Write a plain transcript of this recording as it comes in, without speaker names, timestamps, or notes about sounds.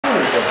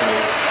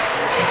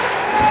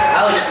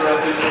Alex, bro,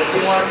 if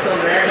you want some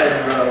airheads,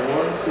 bro.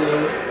 1,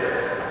 2.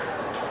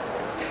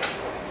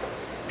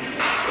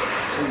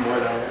 Some more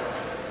down there.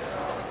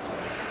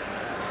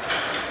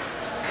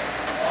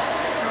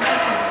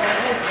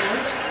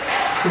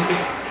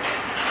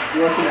 You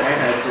want some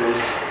airheads?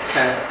 There's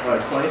 10, what,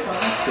 25,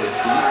 50,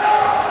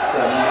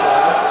 75.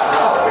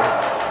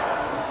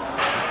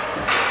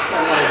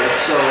 I'm not like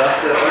so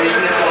rusted. Or you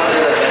can just want the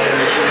vending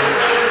machine.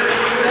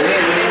 We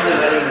need the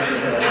vending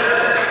machine.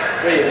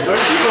 Wait, is George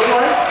Depot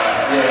playing?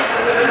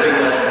 Yeah, it's a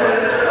good spot.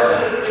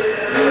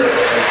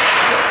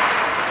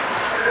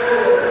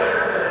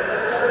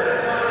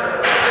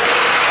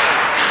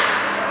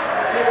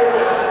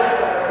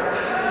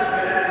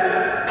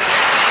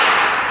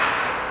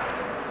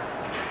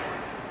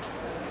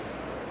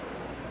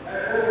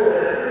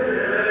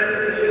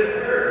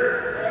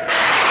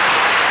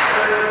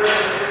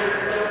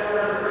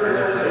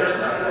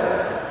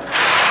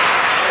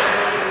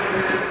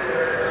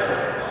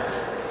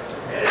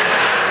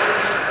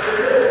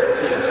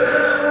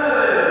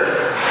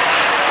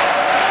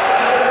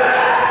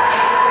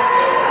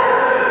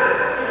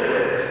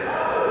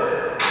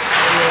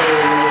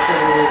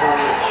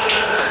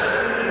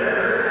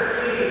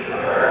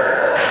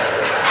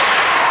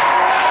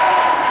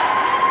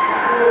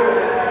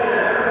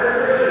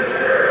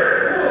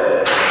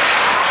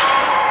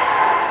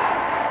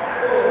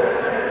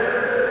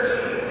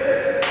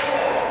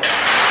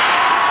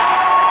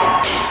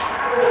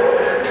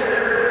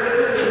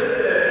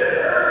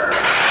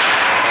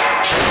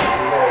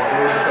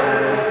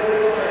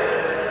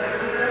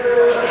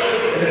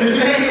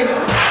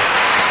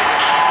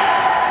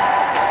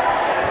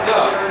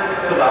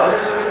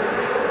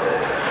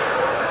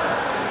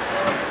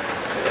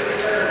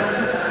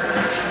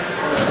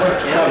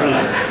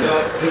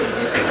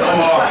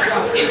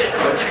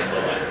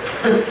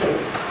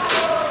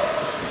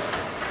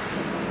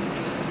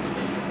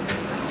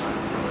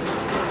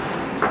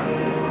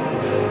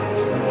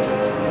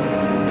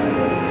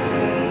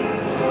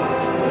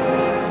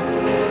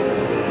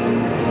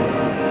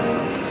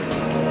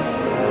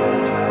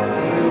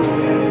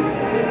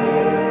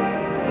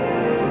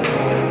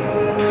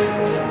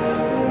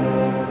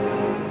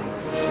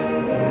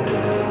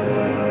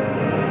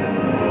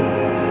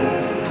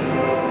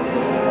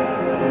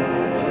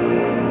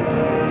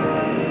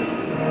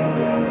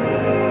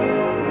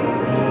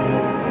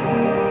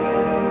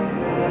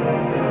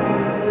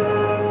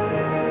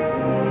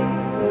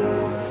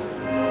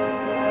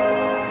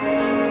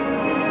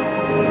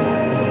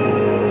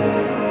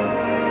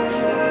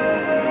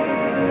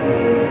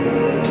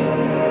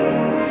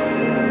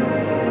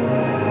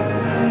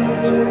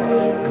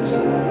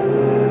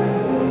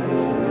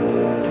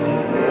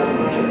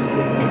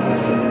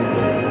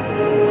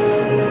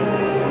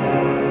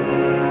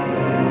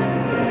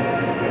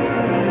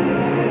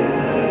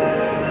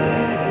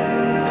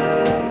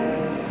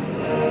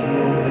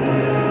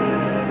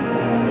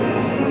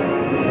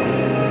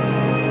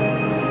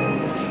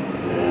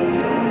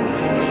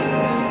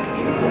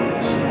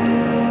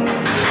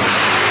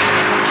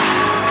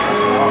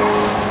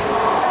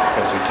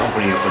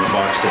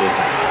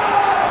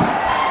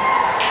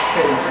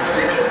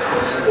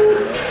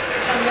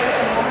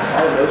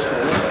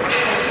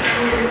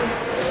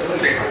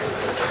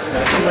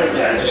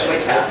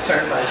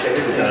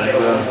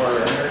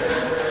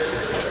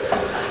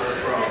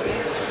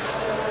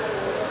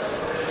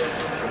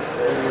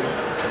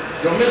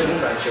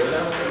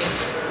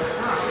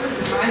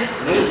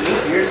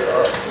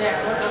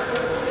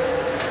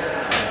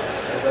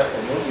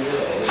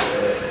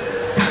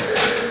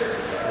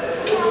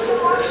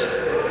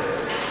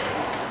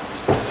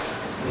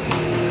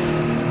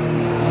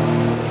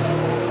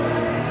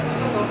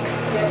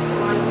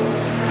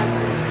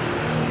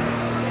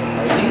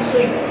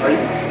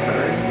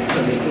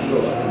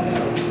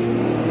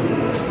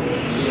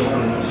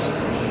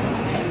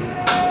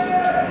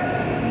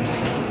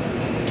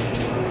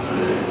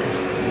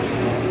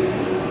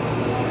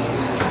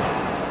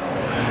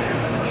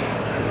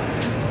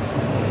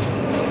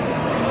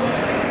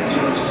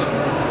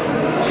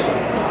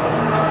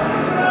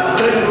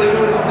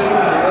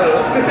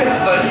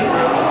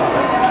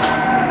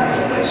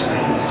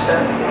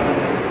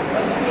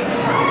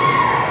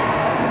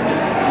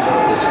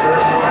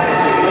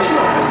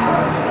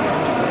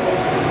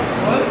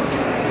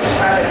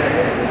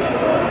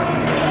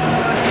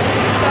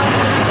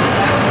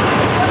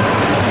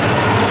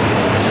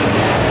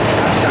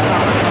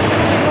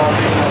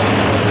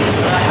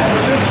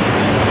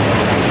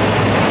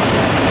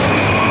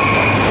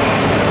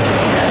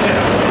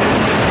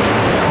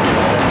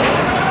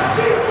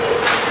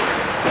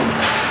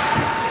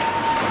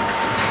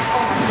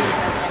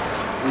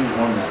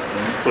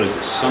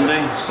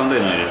 Sunday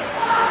night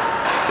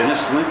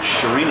at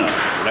Lynch Arena,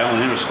 Rhode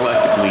Island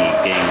Interscholastic League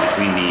game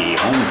between the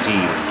home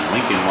team,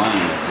 Lincoln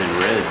Lions in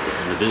red,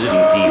 and the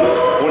visiting team,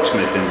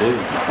 Portsmouth in blue.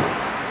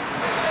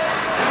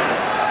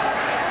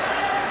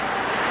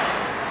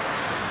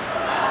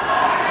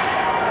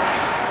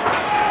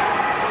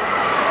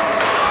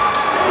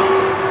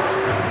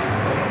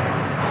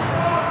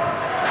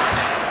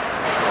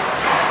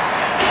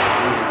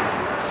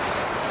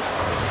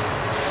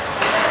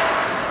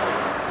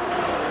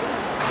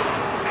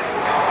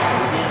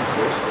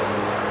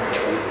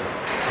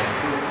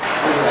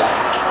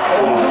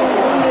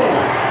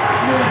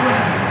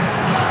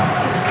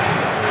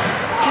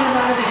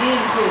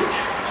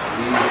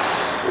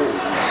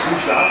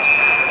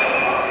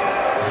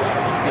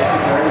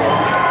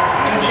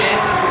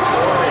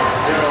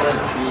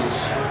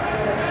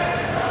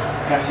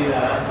 see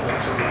that.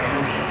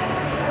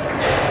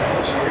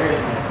 Looks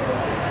weird.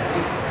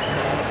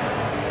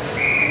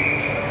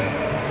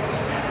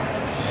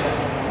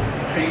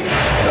 Are you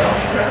so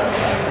proud?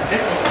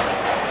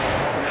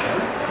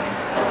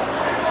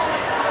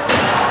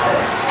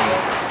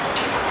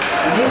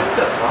 Do you need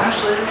the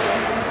flashlight?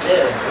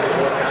 Yeah.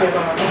 I can't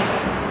find my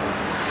phone.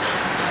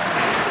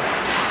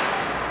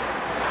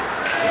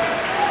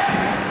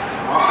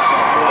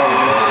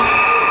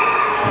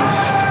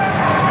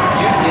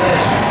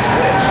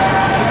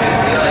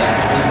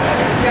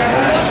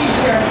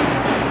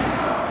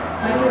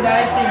 I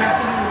actually have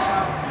to do the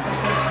shots.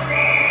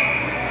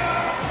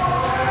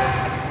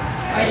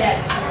 Oh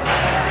yeah.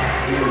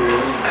 Do you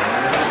really?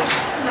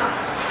 No.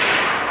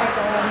 That's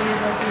all I need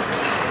to do.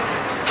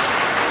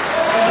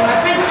 I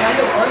kind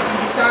of works. You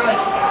just gotta like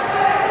stop.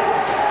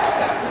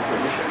 Stop. I'm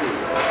pretty sure you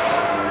will.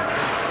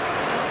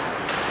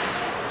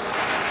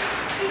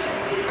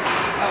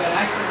 Oh, it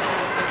actually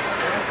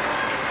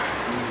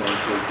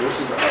Defensive. This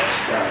is a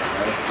stat,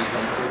 right?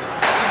 Defensive.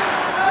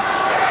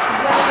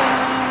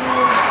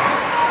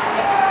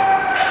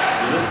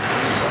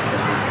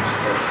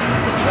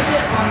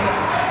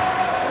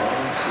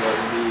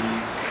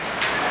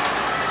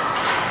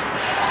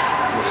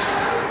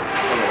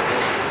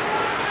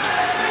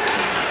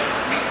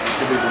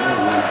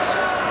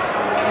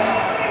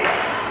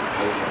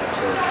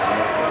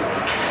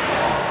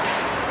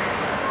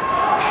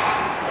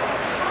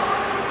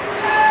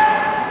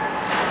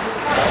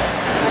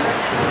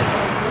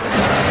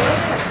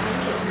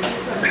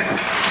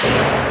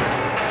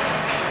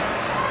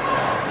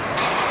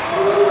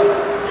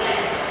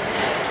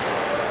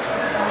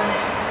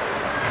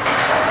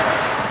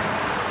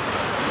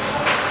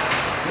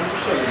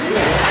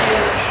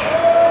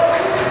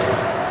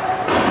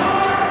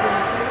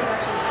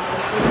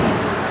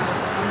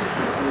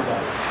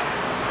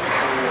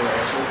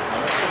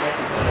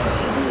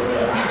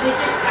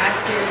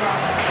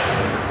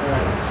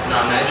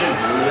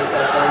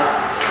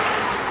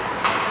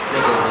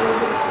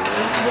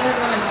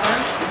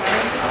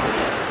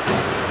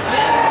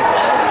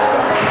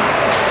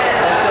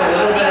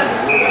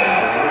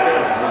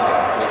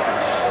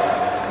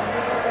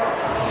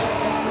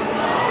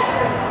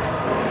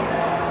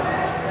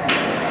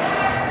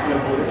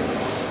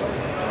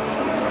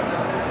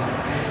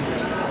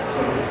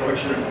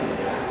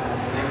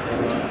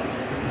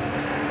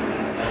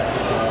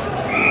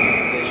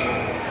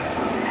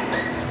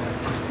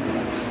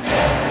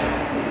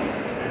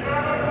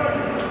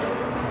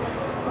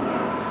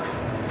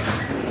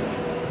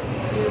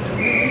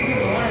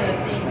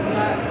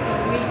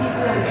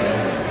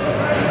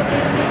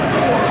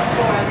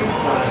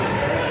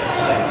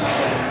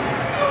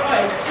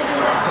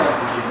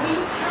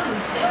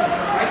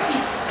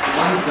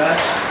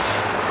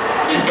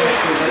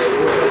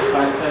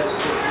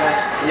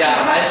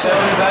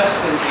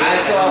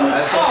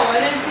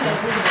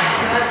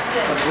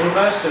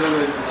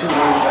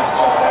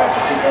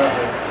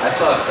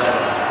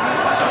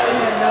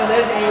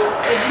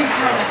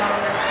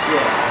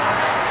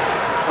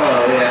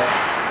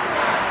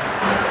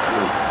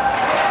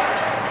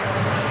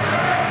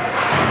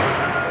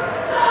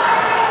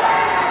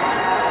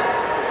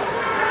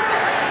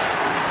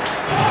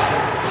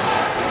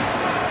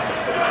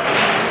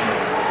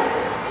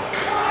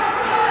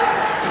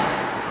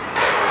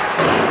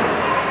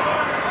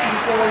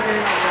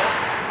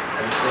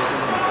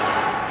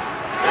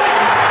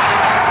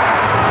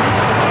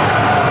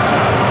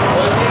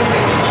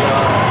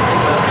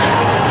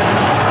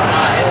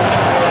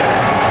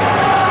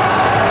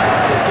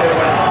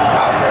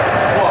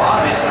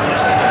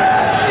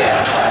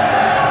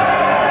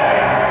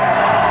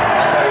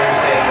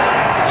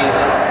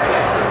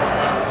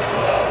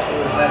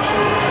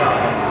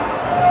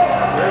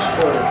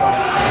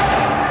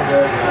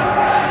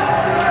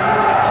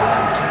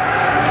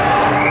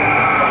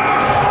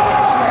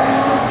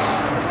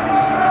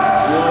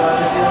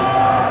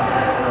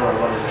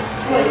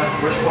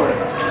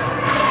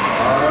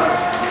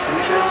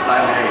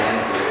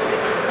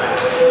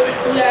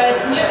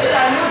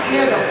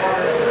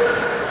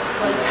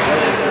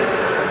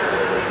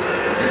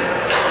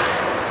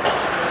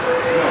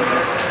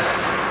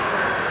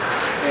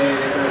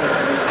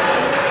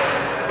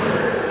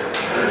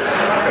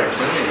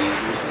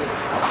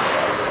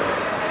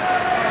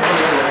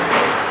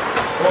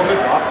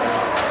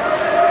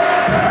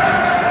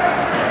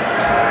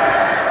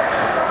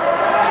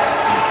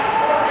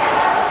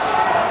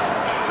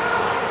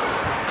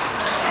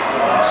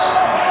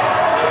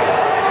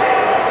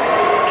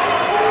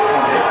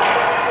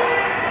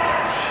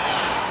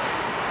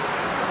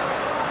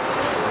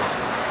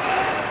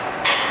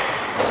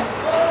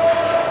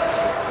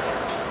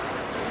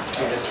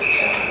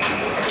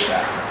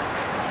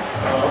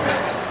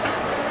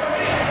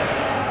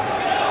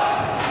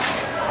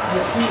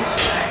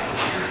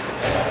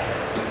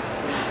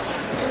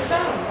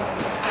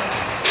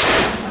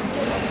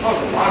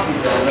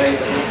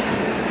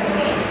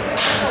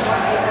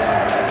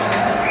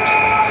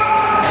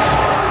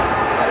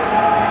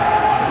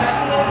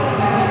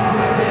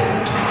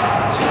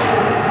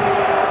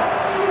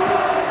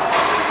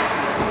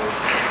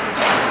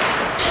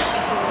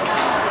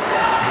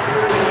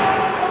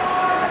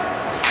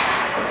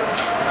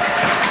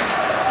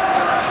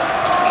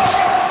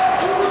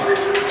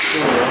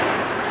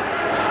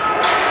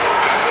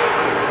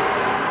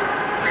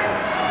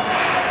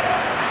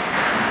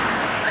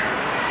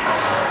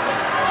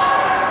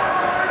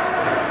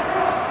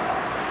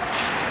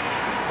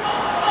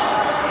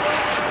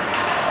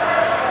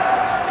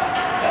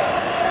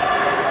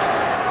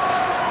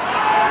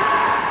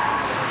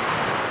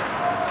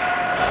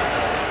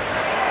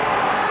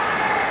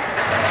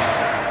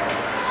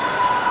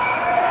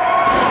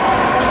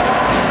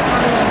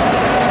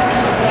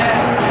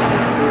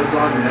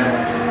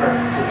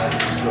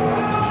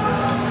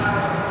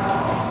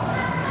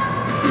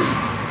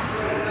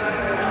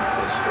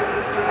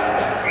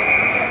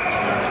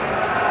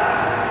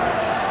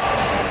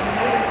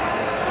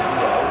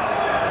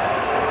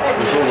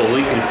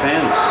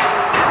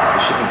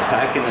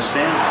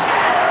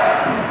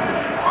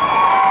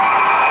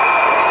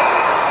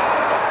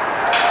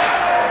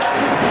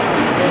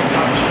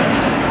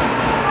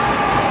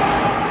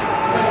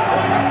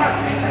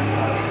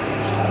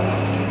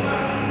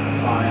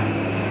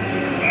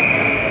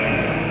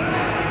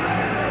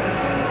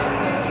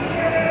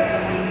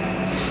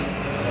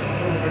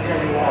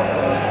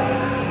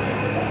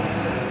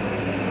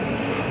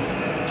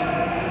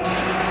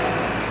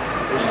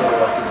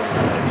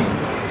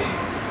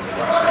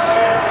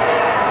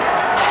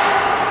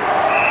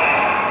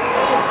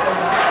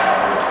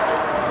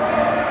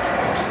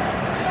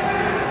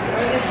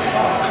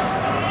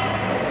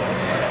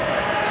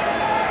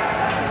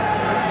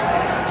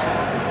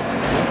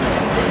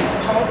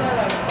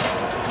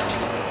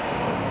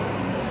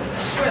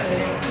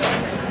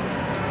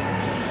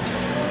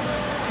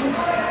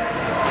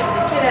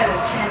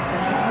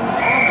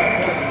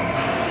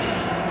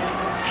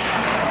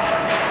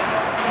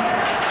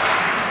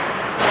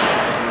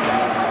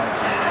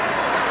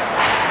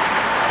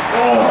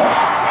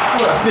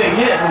 big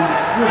hit from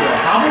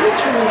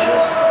Popovich or Lynch?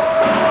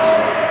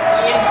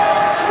 Yeah.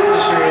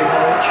 Just your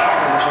Popovich.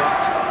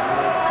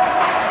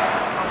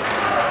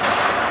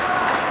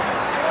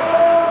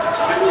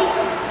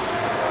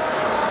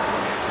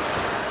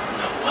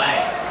 No way.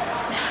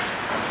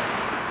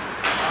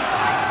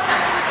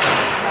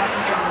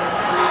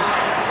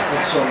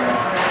 That's so bad.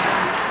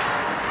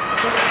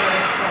 It's like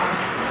very strong.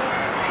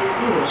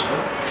 Ooh, that's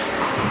fun.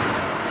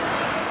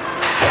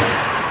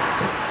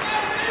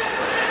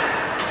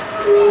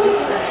 The only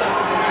thing that sucks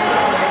is the music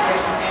is very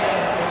great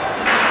efficiency.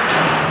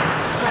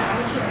 How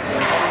much is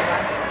it?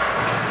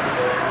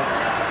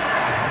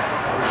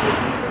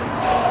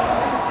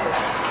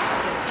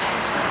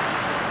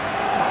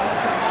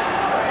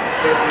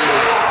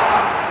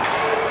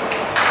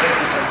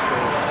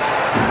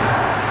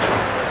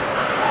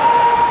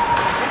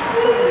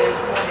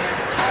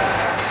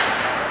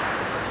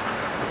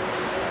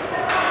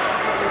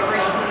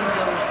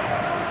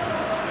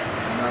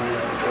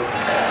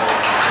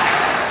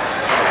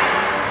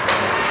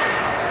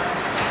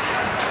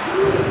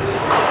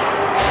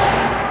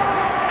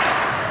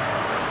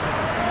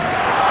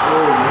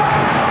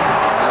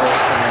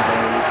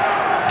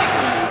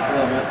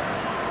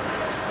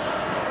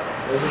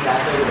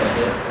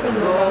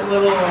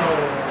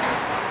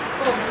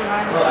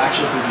 Little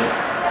action figure.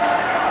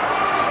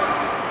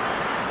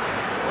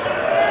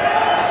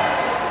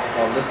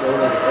 Oh, look over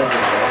the edge of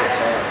the other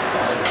side.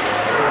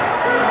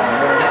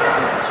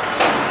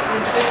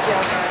 It's 60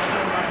 outside.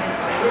 It's on his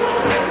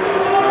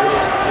side.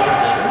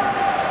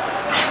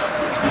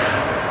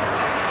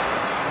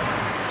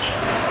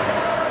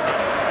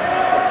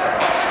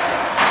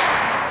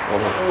 Oh,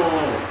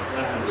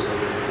 that one's so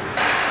good.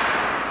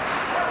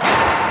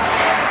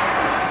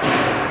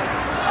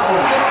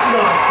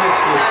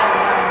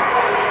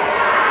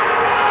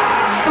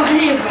 But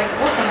he is like,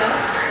 what the hell?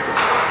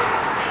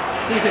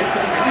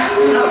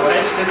 Not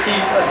wedge, just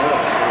keep putting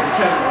up. It's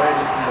not wedge,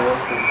 just in the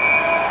Wilson.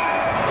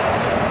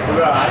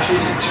 Bro, actually,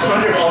 just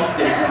 200 all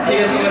stick. He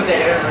gets with the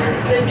air.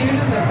 The dude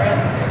in the red.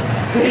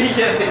 He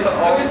can't take the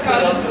all I was stick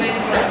up.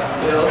 contemplating that.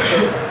 They also.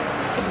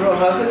 Bro,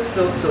 how's it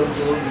still so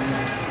cool?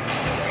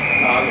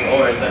 Oh, it's all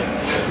right then.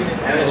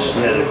 And it's just.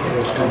 Yeah, the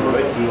curls come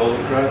right through all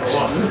the cracks.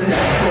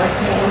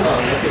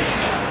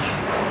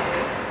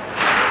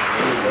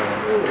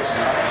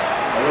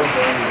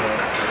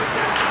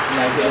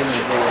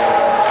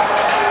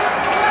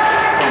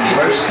 See,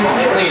 where's come on?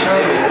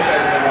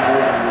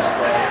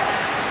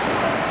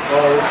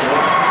 Oh, it's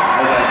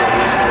I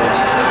guess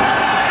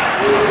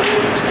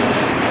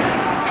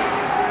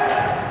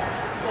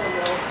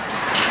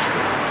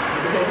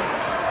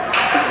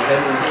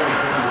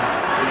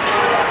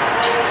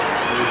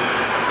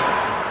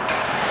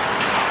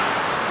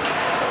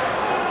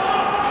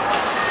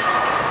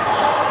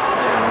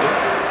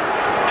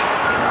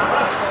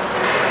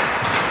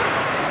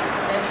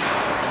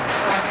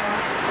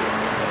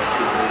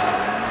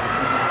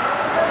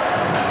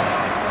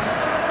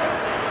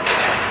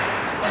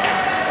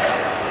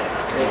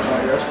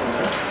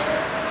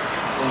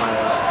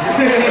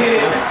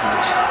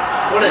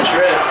what a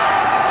trip.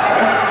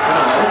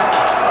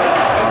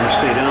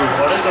 Stay down.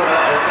 What is the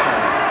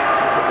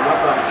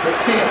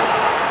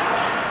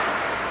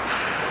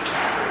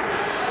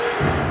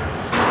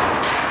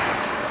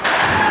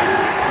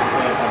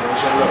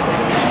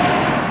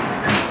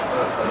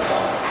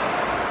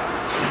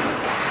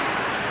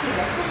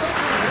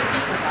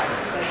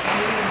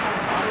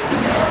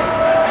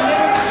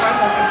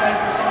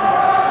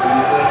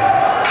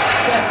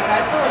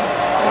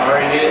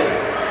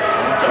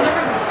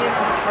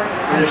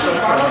There's so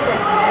far.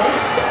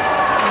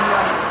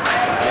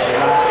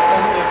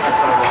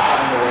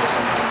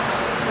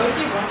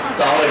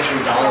 Dollar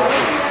Tree, Dollar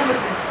Tree.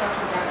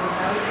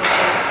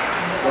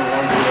 The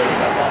one video is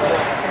that bottle.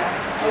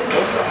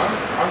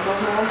 Aren't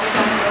those the ones?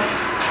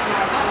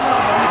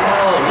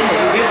 Oh,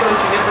 yeah, you get those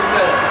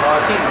at, oh,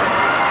 I've seen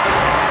those.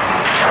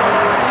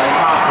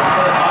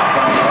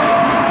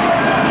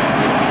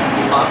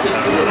 Pop is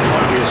good.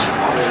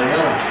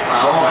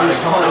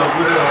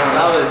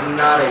 That was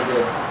not a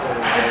good.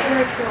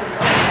 So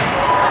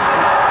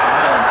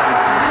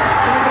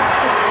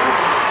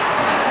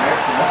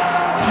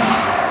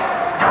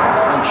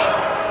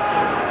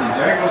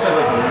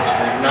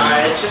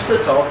Nah, it's just the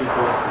tall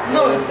people.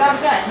 no, it's not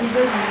that. He's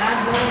like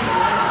mad willing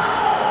to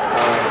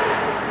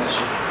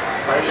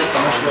Fight at the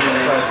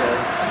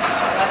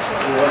That's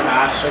what what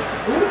ass.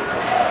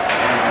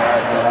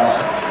 That's a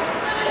lot.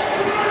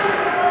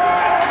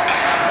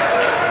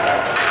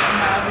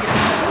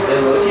 They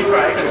look, you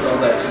probably could have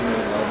built that 2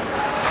 million low.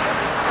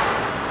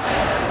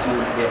 As soon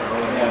as you get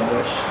low. Yeah,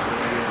 Bush.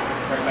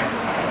 Right back.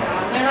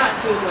 they're not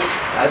too good.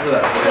 That's what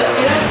I said.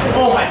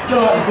 Oh my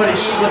god, but he's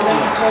slipping.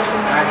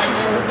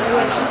 Actually, They're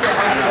like super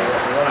high.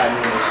 what I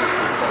mean is just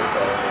the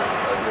Turcotte.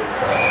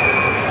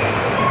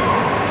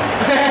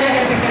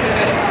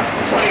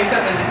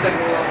 27 just took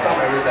me off the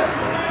or is that?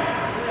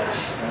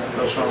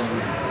 Goes from.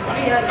 What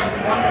do you have?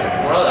 One.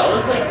 Bro, that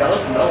was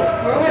no.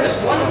 Bro has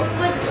one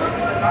like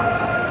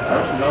That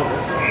was no,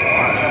 this is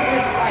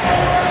good side.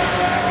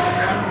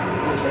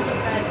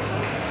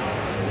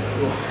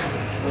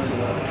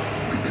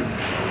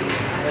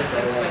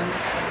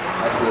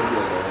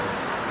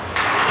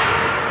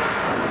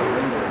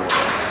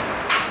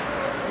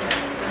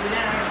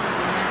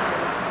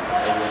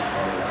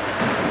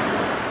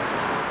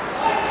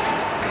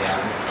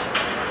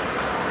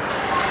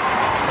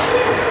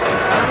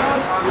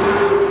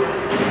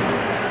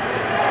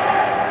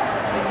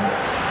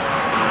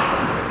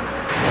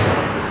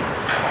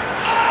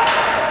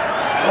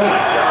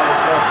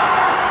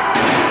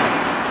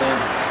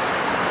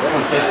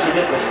 Fisky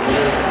get the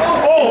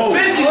Oh,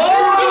 Fisky!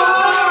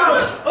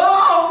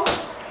 Oh!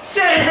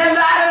 Send him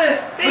out of this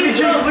stage!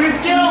 Look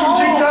at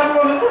Jake talking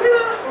about the fucking.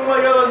 Oh my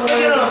god, that's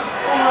hilarious.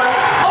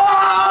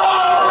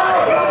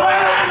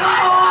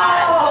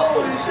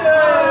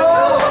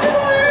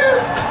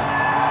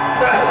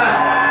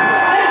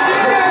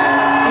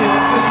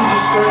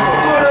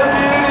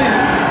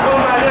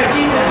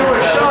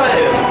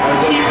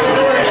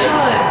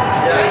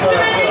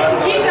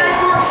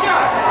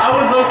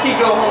 Keep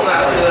go home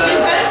after that.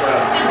 Did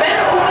Ben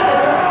open the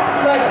door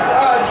like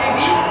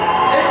JB's?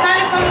 It was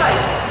kind of fun, like.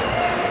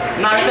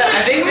 No,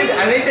 I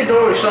think the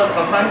door was shut.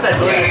 Sometimes I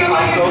feel like so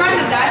like it's kind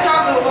of that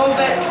top a little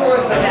bit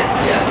towards the net.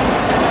 Yeah.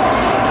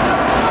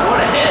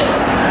 What a hit!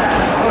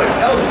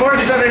 That was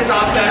Bourski on its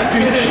offside.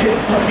 Dude,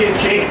 fucking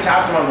Jake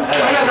tapped him on the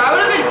head. I know that would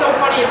have been so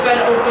funny if Ben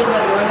opened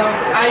the door though.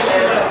 I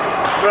said it.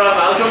 Bro,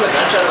 if I was on the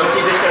bench, I'd look,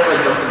 he just started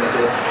like jumping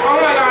into it. Oh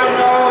my god,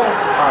 no.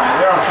 Alright,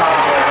 they're on top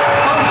of it.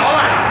 Come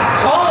on,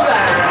 call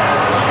that.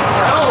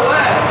 No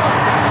way.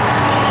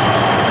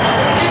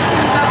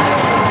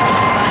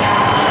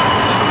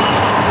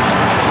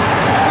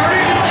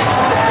 Carter just like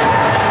called it.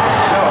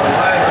 No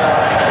way.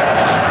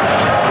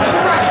 I'm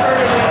surprised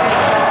Carter did.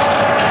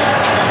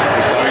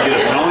 Did Carter get a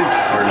penalty?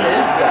 Or no? What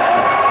is that?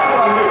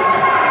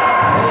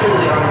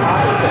 Literally on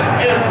top of it.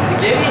 Dude,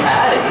 Gibby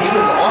had it. He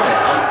was on it.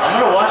 I'm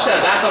gonna watch that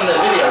back on the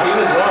video. He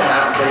was on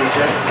that, I'm pretty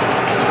sure.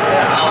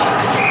 Yeah.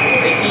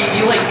 Like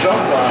he like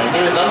jumped on it.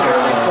 He was under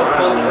it. Like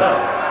pulled it up.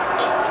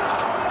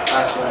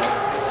 That's right.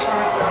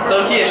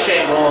 Turcotte is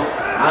shit goal.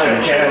 I don't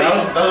even care. That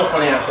was a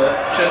funny ass hit.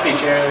 Should be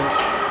cheering.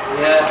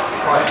 Yeah.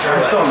 I'm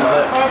still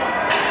not.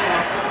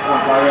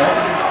 Want fire right?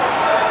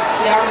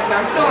 Yeah, I'm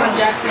still on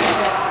Jack Freak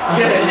stuff.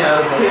 Yeah,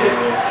 that's what it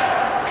is.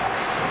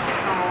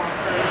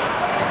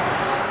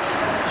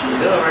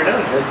 We're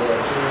doing good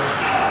though.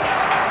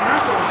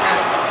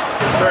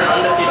 For an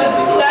undefeated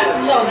team.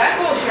 That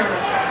goal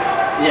Sherman.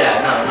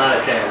 Yeah, no, not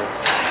a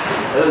chance.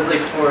 It was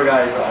like 4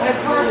 guys off. The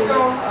first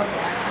goal. Okay.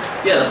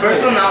 Yeah, the first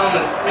one, that one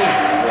was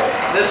easy, but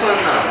this one,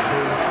 no.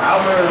 I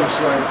remember them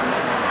swearing for this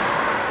one.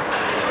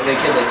 The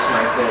kid like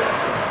sniped it.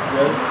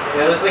 Good?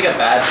 Yeah, it was like a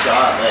bad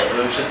shot, like it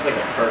was just like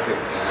a perfect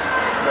one.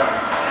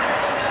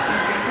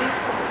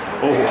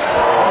 Oh.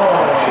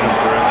 Change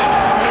direction.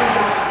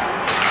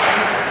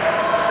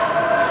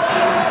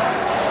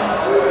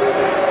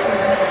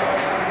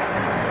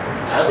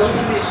 I'd love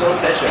to be so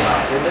pissed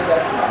about it. If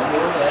that's not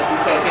good, that'd be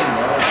fucking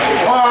nuts.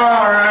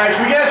 Alright,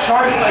 we get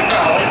charging like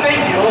that. Like,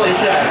 thank you, holy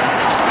shit.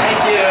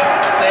 Thank you.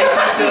 Thank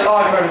you to.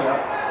 Oh, Carter's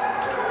up.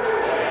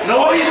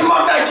 No, he's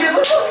about that kid.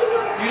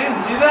 You didn't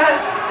see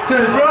that?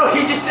 Bro,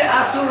 he just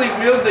absolutely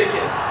wheeled the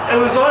kid. It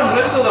was on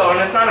whistle though,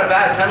 and it's not a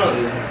bad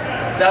penalty.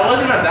 That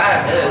wasn't a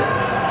bad hit.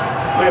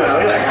 Look at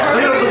that, look at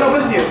that. Look how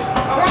busy he is.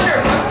 I wonder,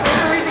 was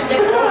Carter even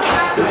get close to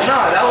that? No,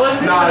 that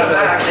wasn't even a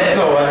bad hit.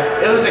 No way.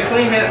 It was a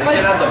clean hit to Like,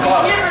 get out the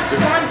puck. you can't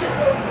respond to.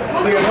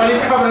 Look at when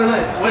he's covering his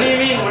eyes. What do you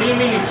mean? What do you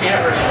mean you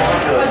can't respond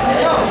to it? Like,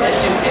 no, Yes,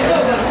 you can.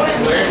 no, that's what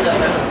it means. Where's the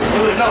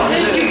penalty? No,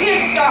 You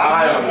can't stop.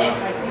 I don't know.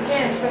 Like, you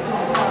can't expect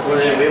him to stop. Were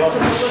they wave off?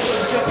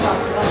 Just stop.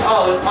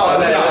 Oh,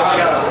 they no, got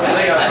it.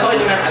 I thought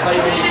you meant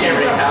you can't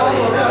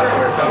retaliate or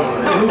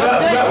something. Who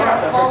got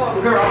follow? Who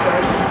got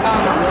rocked?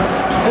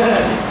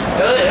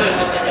 It was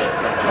just like a.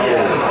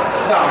 Yeah. Come on.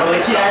 No, but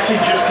like he actually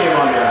just came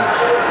on here.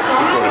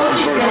 Domino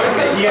looking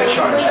good. You got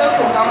charged.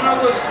 Because Domino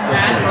goes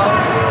mad low.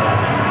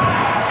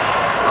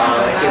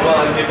 Well,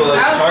 and people like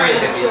That was target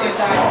kind him of because he's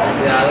suicide. small.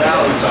 Yeah, that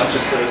was such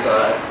a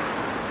suicide.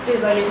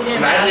 Dude, like if you didn't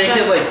Imagine a pass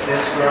kid that- like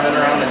Fisk running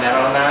around the net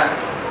on that.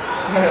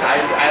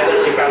 I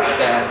literally crapped my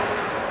pants.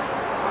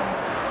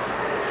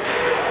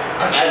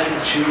 Imagine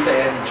Chuth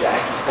and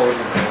Jackie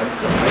holding hands.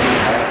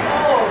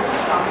 Oh,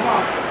 stop him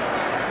off.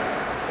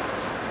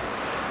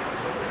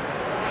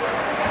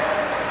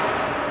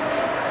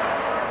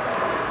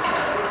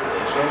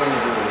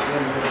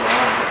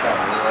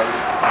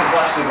 Just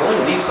watch the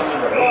goalie leave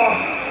someone but open.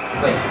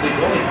 Like the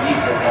goalie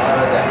leaves a lot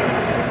of that.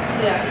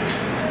 Yeah.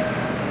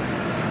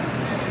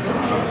 I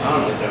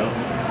don't know, Joe.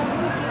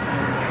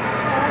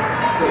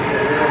 Still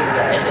here,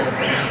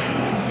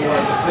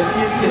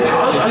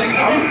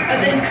 And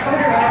then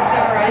Carter had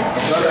sunrise.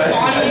 Carter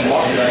actually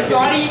walked back.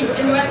 Donnie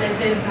two at the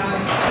same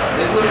time.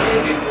 This looks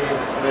really weird.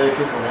 Really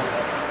too for me.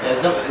 Yeah,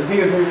 it's nothing. You think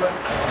it's gonna be fun?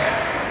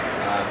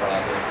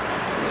 Probably.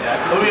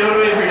 Yeah. What are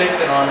we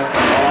predicting on it?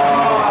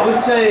 I would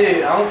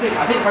say I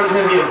think Carter's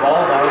gonna be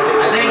involved. I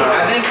think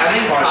Kai.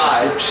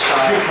 Kai. I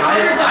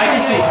can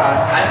see Kai.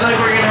 I feel like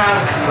we're gonna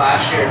have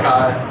last year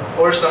Kai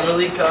or Summer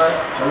League Kai.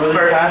 Summer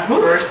League Kai?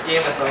 First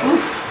game of Summer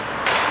League.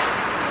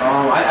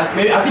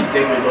 I think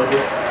Dick would look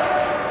it.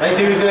 I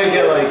think he's gonna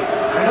get like.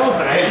 I know,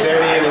 but I don't feel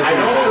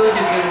like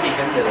it's gonna be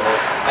him though.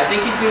 I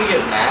think he's gonna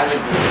get mad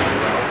and I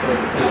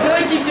feel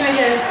like he's gonna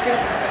get a stupid.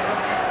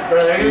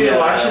 bro, they're gonna be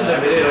watching the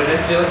video and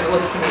just feel like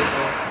listening.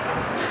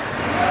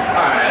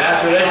 Alright,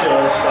 that's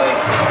ridiculous. Like,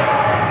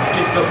 this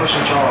kid's still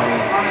pushing Charlie.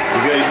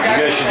 You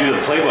guys should do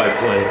the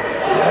play-by-play.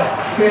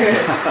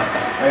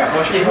 I got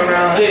Bourski coming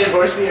around. Jaden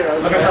Bourski or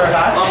Looking for a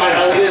patch. oh my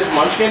god, look at this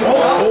Munchkin.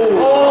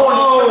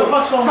 Oh, the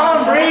puck's going.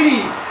 Tom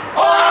Brady!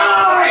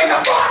 Oh, it's a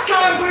block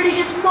time. Brady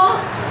gets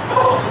mocked.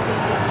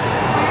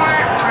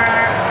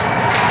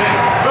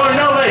 Bro,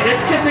 no way.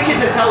 Just because the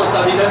kid's a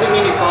Teletubby doesn't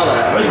mean you call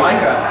that. Where's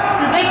Minecraft?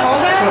 Did they call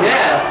that?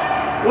 Yeah.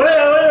 What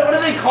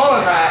are they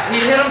calling that? He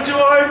hit him too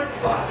hard?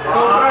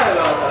 Alright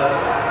about that.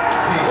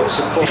 You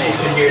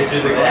can hear it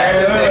through the glass.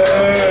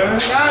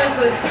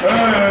 Honestly.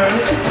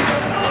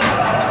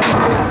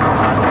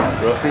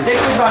 Take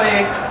me,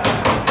 buddy.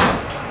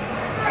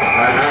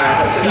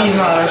 He's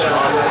not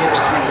responding.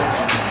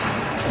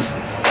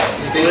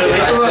 You think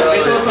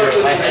Wait till the puck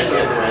was I in had the to end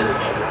get the zone. red.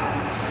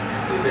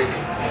 You think?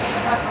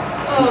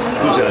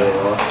 Who's that?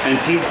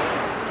 NT?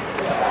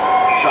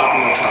 Shot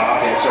from the top.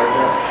 Okay,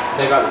 circle.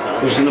 They got the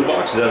penalty. Who's in the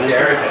box? Is that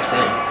Derek, I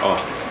think. Oh,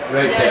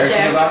 Right, Yeah, Derek's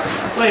in the Derek. box.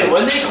 Wait,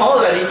 when did they call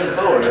that even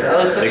forward? That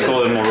was such they a...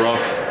 call it more rough.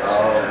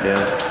 Oh.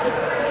 Yeah.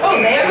 Oh,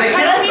 they have The a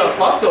kid has penalty? the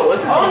puck though. It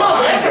wasn't Oh, no,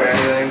 they behind have or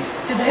anything.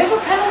 Did they have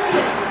a penalty?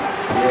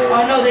 Yeah.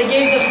 Oh no, they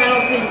gave the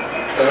penalty.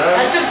 So that,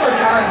 That's just for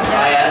time.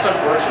 yeah, that's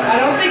unfortunate.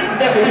 I don't think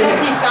the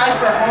penalty side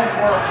for home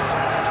works.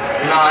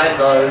 Nah, it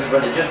does,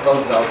 but it just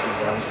bones out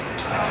sometimes.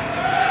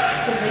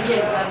 Because they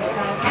gave them the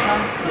penalty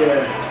time. Yeah.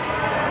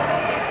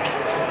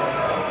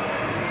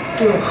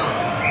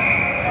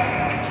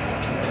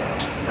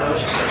 That was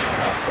just such a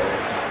crap goal.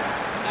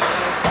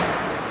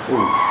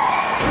 Ooh.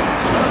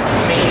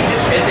 I mean, you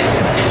just hit the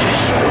kid. It's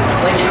just short.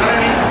 Like, you know what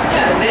I mean?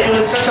 Yeah. It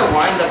was such a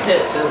lined up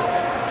hit, too.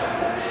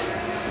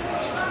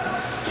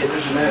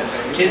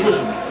 Kid was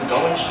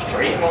going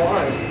straight in the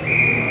line.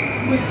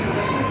 Wait, so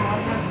does your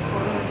mom have a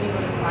photo of you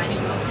like lining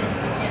up in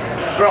the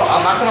kid? Bro, I'm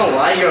not gonna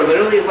lie, you're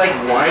literally like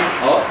lined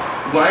up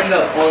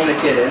on the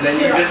kid, and then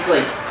you're just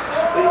like,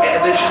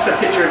 there's just a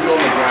picture of you on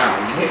the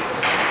ground.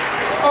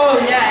 Oh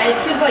yeah,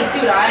 it's just like,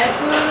 dude, I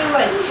absolutely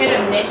like hit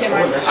a nick in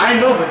my I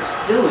know, but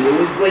still, it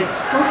was like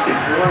perfect.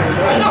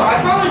 I know,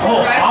 I probably could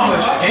Oh, have Thomas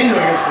actually pinned him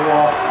against the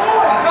wall.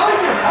 I probably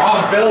could have.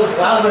 Oh, Bill's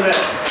loving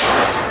it.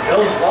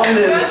 Bill's loving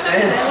it in the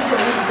stands.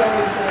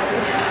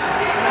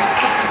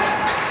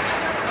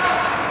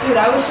 Dude,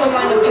 I was so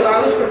lined up too.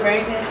 I was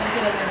preparing to hit the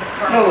kid in the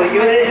front. No, like,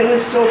 it was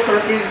so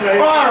perfect. It's like,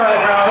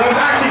 Alright, bro. That was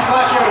actually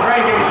slashing on the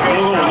brain giving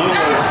space.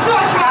 That was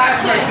such a high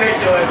That's stick.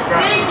 ridiculous, bro.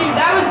 Thank you.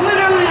 That was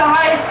literally the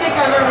highest stick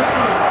I've ever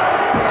seen.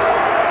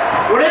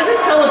 what is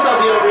this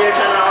Teletubby over here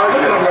trying to argue?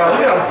 Look at him, bro.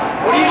 Look at him.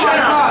 What are you Oh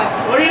trying my to? God.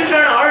 What are you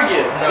trying to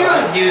argue? No,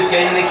 Dude. he was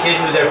getting the kid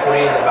who they're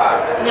putting in the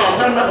box. No, I'm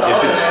talking about the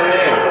If other it's-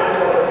 one.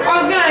 I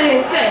was gonna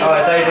say. Oh,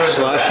 I thought you were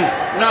Slashy?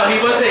 No, he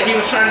wasn't. He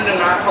was trying to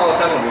not call a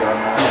penalty on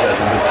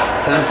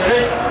that. 10?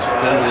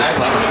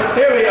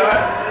 Here we are.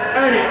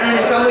 Ernie,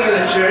 come look at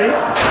this, Shirley.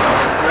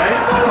 Right?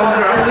 Comes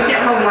around. Look at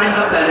how lined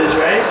up that is,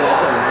 right?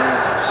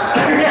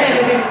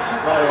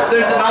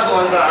 There's another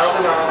one, but I don't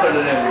think I'm gonna put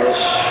it in. Bro.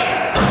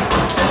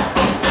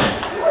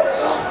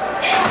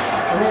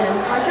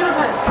 I could have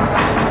had.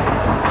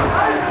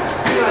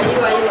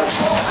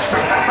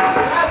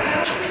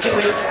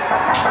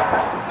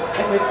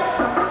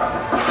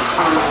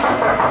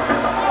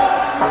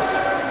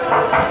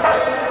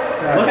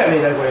 Look at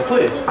me that way,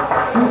 please.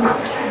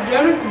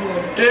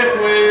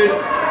 Dickweed.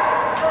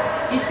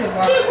 He's too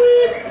loud.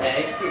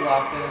 Yeah, he's too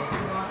locked in.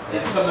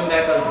 It's coming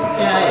back on.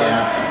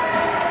 Yeah.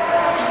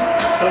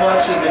 I'll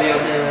watch the video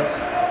here.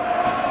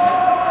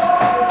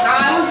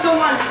 Nah, I was so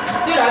lined.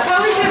 Dude, I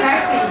probably could have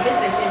actually hit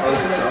the kid.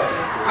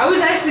 I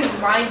was actually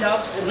lined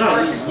up.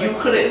 No, you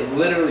couldn't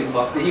literally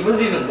buck it. He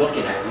wasn't even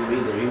looking at you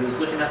either. He was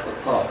looking at the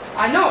puck.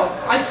 I know.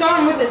 I saw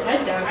him with his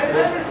head down. I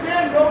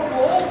understand no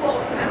goal.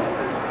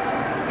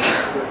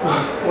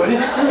 What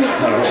is it? I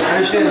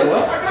understand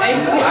what? I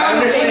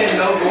understand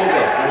no goal goal.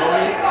 You know what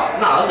I mean?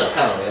 No, that was a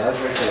penalty. That was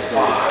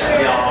ridiculous.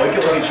 Yo, we can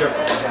look at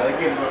triple.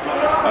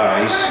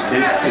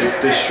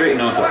 They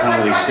straighten out the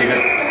penalties. They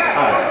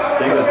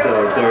got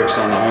Derek's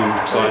on the home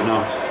side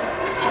now.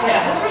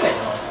 Yeah, that's right.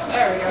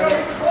 There we go.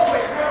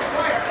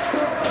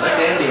 That's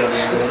Andy over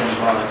there in the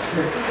box.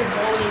 He's a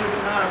goalie, he's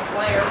not a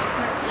player.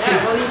 Yeah,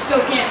 well, you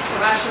still can't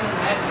slash him in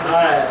the head.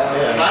 Alright,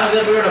 I'm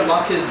never gonna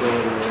muck his goal.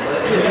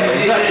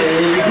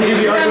 Exactly. You can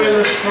be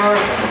arguing this for.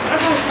 What if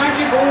I smacked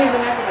your goalie in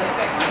the neck with a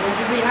stick? Would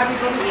you be happy,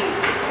 buddy?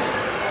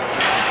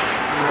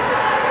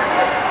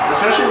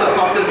 Especially when the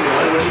puck doesn't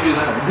run, what do you do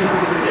then?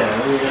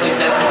 Like,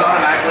 that's his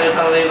automatically a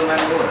penalty no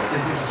matter what.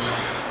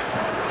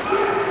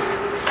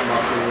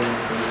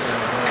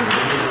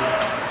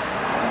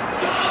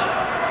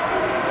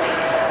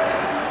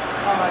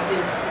 Oh,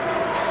 dude.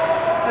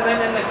 And then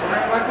in the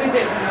corner, Wesley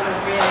says another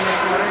man in the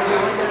corner,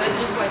 dude, and then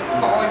just like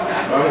falling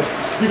back. Dude,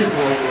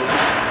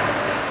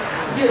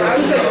 I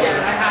was like,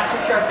 yeah, I have to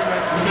sharpen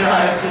my skills.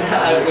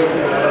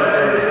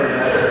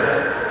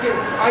 Dude,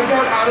 I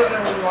got out of the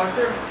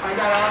locker, and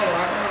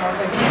I was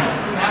like,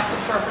 yeah, you have to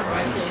sharpen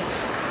my skates.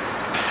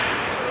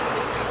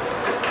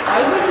 I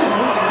was like,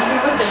 even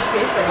with the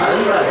skates, like, I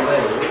was about to say,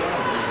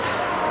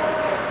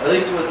 at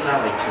least it wasn't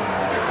that like too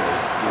bad.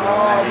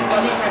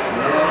 Buddy tried to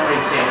No one really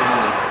can't even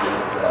like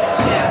skates.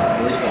 Yeah.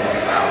 At least it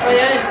wasn't out. But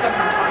I didn't step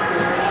on concrete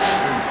or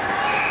anything.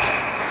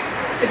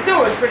 It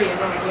still was pretty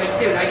annoying. Like,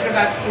 dude, I could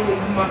have absolutely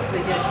mucked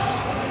the kid.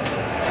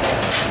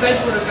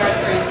 Bench would have got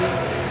crazy.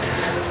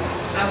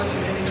 That was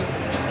an idiot.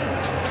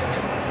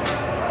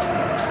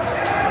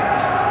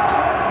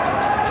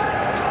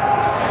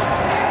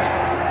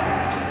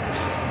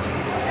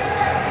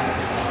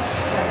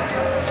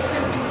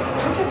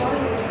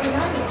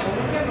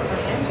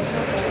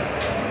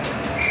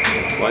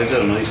 Why is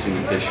that a nice thing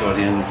if they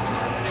short-handed?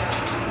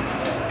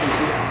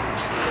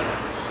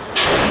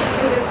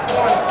 Because it's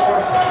 4-4.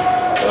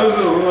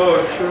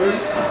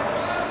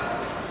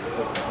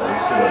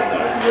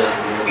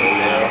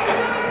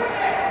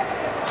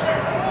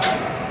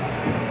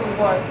 For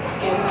what?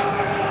 Game?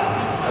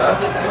 Huh?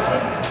 This icing?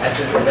 I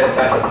said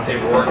that they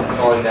weren't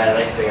calling that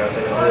an icing. I was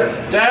like,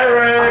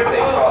 Derek!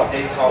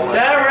 they call it.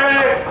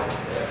 Derek!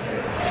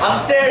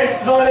 Upstairs,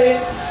 buddy!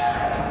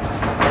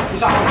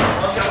 He's on.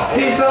 Let's go.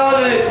 He's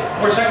on it!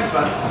 4 seconds,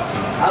 man.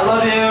 I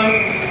love you!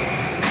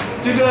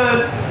 Too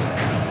good!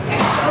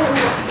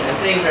 Oh. I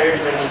say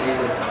encouragement you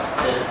do.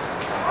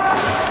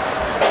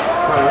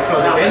 Come on, let's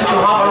go. They made 2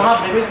 hop on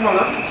hop, baby. Come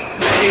on, up.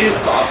 He just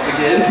pops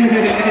again.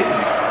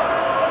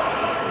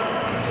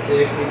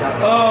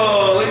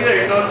 Oh, look at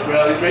your coach,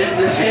 bro. He's raising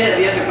his hand.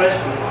 He has a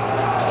question.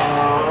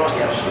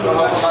 Yes. Go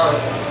help him out.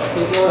 Can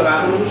you know where the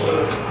bathroom is?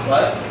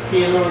 What? Can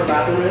you know where the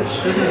bathroom is?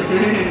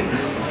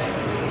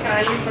 Can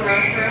I use the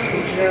restroom?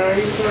 Yeah,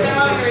 you can.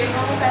 Fill out your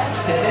email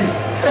bags.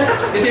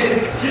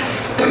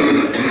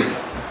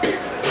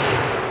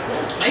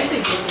 I used to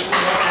get these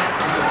last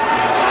time.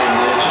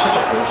 It's just such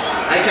a push.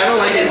 I kind of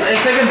like it.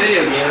 It's like a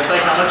video game. It's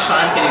like how much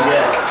time can you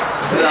get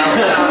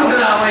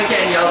without like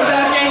getting yelled at.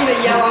 Without getting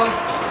the yellow.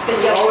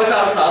 Or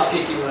without cop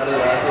kicking you out of the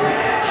bathroom.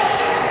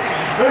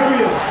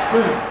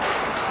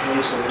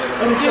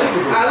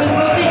 Unacceptable. I was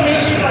looking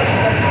taking like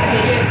the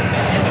biggest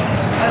piss.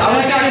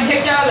 I got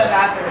kicked out of the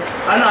bathroom.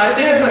 I know, I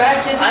think it's bad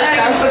kids. I think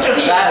I'm such a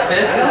bad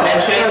piss.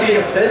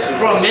 Piss.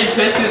 Bro,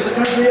 mid-piss, he was like,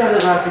 I'm out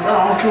of the bathroom. No,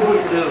 I don't care what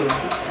you're doing.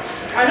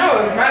 I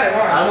know, it was mad at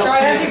hard. So I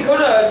had to go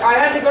to the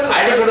I had to go to the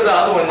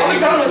other one. I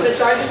was done with it,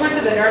 so I just went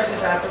to the nurse's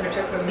bathroom and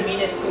took the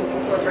meanest poop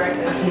before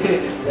practice.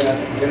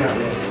 Yes, you're not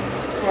real.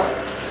 What?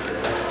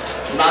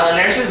 Nah, the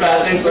nurse's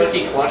bathroom's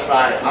low-key clutch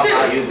by I'm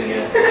not using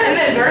it. In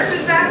the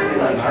nurse's bathroom?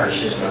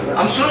 Nurses, man.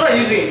 I'm still not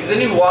using it, because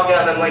then you walk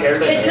out and then like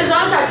everybody... It's because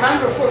I don't got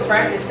time before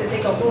practice to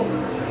take a whole.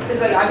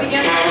 Because like I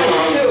began at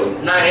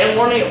like 2. Nah, and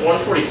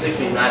 1:46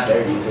 be mad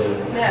dirty too.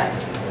 Yeah.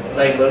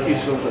 Like low-key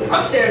stupid.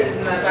 Upstairs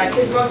isn't that bad,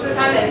 because most of the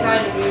time it's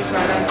not even used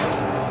by them.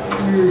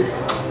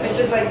 It's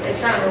just like,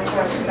 it's kind of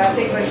reflex, because that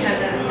takes like 10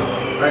 minutes.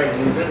 Alright,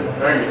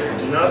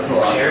 do you know the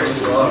chairs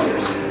as well?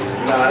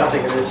 No, I don't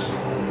think it is.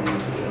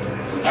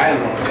 I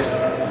am on it.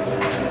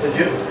 Did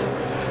you?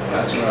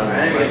 That's what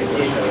I didn't get the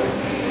key.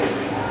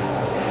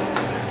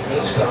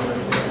 It's coming.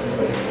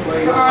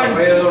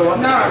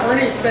 No, we're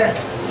gonna stay.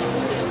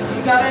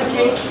 You gotta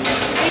take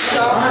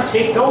I want to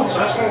take notes.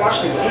 I just want to watch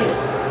the game.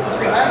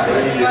 You have to.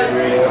 You guys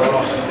going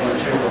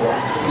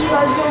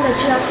to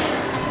check.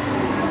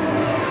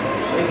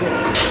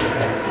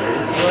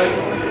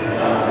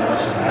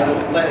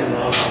 Let him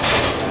know.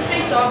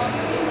 Face offs.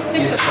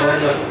 He's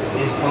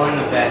pulling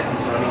the bet and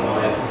running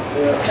away.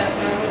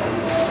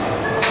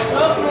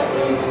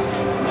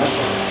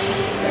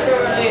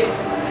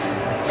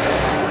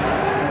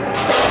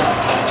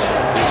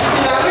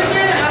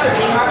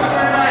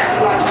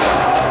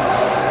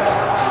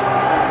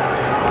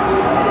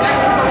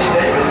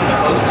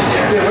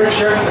 Dude, we're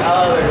chirping the hell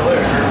out of their door.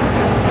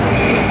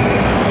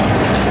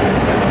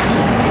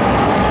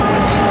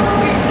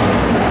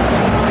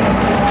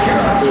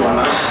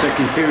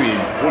 Second period,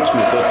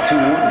 Portsmouth up 2-1.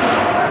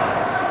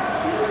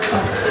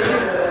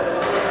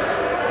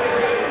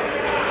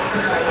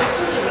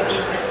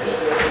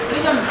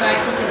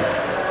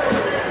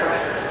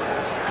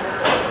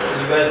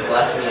 You guys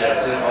left me. I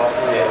assume all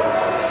 3 of them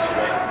on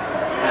yesterday.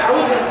 I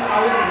wasn't.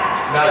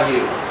 Not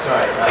you.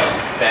 Sorry.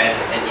 Ben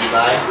and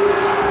Eli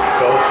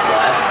both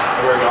left.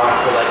 And we're gone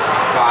for like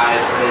 5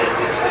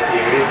 minutes into the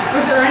period.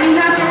 Was Ernie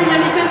not doing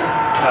anything?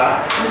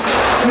 Huh?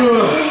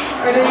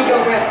 Or did he go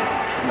with?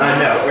 No.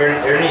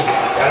 Ernie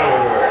just. I don't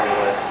remember where Ernie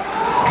was.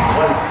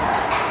 When?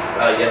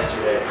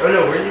 Yesterday. Oh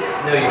no, were you?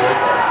 No, you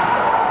weren't there.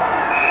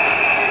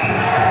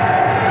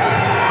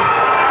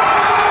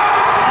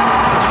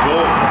 Let's go.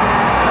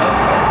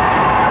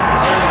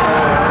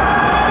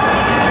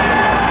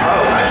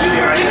 Oh, actually,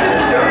 you already had it.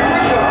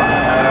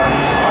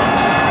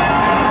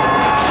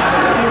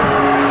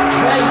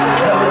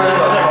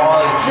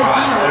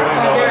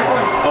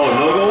 Oh,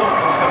 no goal?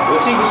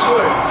 What team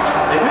scored?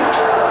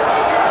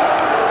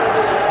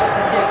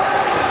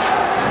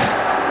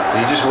 Did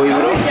you just wave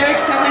it up?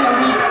 Derek's telling him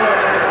he scored.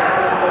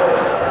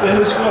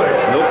 Who scored?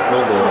 Nope, no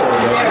goal.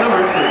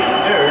 Number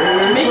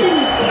 3. Making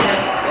you sit there.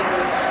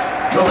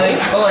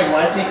 But like,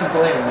 why is he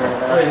complaining?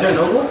 Wait, is there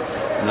no goal?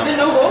 Is it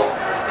no goal?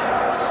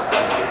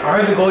 I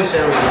heard the goalie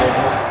said it was a no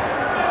goal.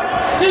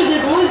 Dude, the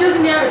goalie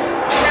doesn't get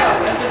tell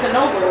if it's a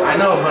no goal. I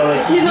know, but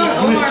like he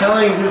was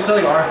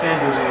telling our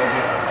fans it was a no goal.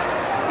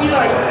 He's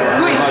like,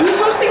 wait, who's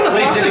hosting the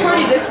pasta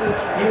party this week?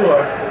 You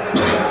are.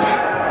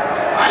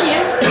 I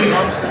am.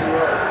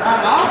 My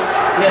mom?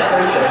 Yeah,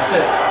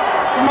 Thursday.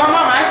 Did my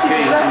mom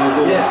actually say that? No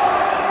goal. Yeah.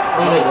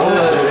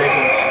 That's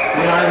ridiculous.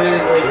 You know, I mean,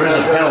 like, There is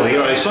a penalty.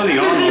 I saw the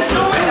arm Dude, up there's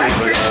for no the way that's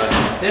penalty, but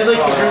they have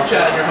like a group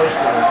chat and you're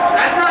hosting it.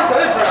 That's not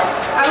good, bro.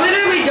 I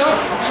literally don't.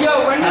 Yo,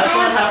 when you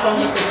Have fun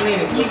with the you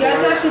cleaning.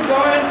 guys have to go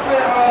in for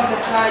the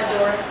side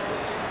doors.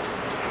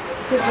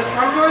 Because the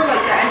front door, like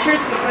the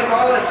entrance, it's like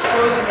all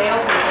exposed nails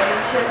and wood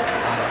and shit.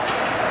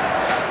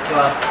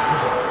 Well,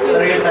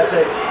 better get that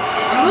fixed.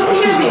 I'm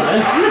looking at me.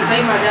 I'm gonna pay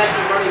my dad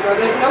some money, bro.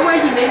 There's no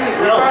way he made me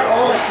rip out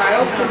all the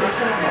tiles to this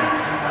thing.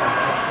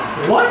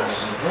 What?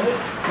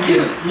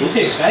 Dude. You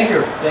say beg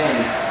or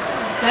bang?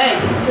 Hey,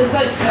 because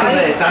like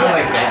It sounded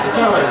like that. It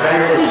sounded like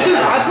bang or Dude,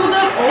 I pulled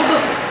out all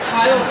the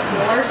tile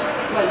floors,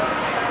 like,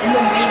 in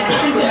the main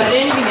entrance, and I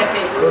didn't even get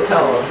paid. We'll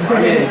tell him. I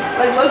mean,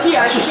 Like, low-key,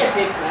 I should get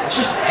paid for that. it's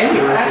just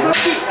anywhere. That's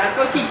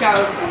low-key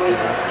child labor.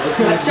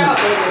 That's child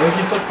labor. What if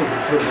you took the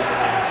for that?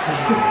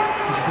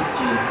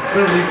 I'm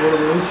gonna leave one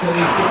of those, I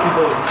need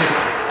 $50.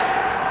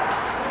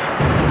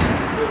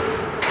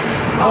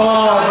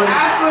 Oh,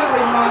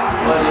 Absolutely not.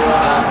 What do you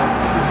want?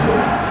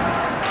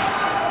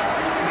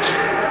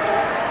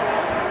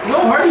 no,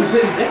 Hardy's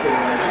hitting dick in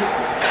there, Jesus.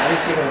 I didn't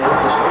see him in the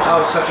That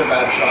was such a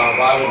bad shot.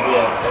 Why would we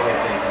have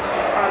overtaken it?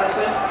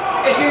 Honestly.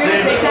 If you're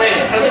gonna take that,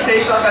 just Put the hit.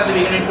 face off at the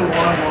beginning for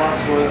one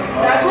loss.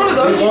 That's one of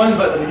those. We won,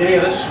 but at the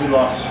beginning of this, we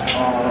lost.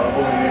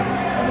 Over here.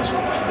 On this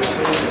one.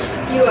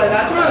 Eli,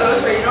 that's one of those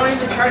where you don't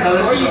even try to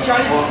score, you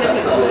try to just hit the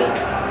goalie.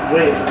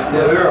 Wait.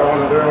 Yeah, we were on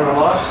a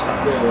loss.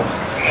 We were lost.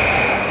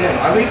 Damn,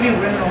 why would we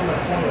win on the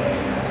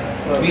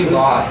corner? We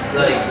lost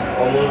like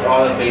almost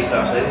all the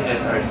face-offs. I think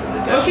that's our.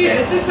 Okay,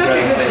 this is such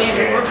a good game.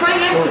 We're playing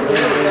actually really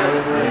good.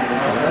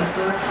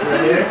 This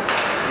is.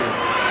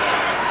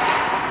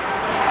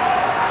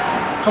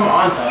 Come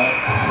on, Tyler.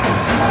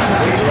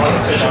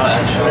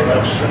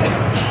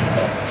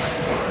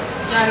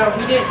 Yeah, I know,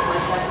 he didn't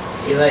snipe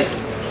that.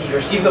 He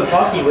received the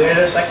puck, he waited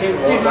a second.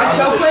 Dude, my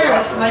show player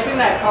was sniping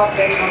that top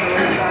bend on the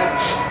right side.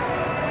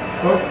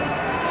 Huh?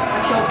 My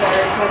show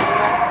player is sniping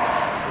that.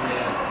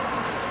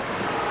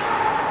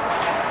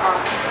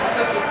 That's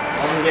okay.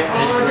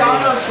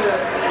 Rodano should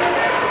have.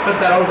 Put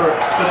that over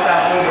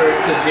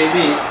to JB.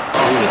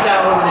 Put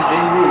that over to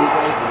JB,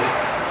 thank you.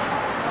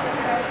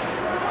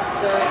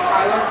 To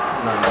Tyler.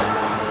 No.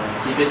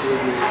 Keep it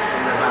JB.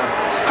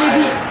 JB.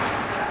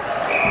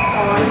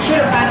 Oh, you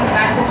should have passed it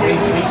back to JB.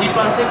 We keep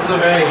on taking It's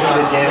a very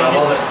heated game, I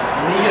love it.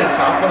 When you get a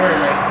top corner,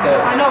 nice tip.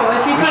 I know,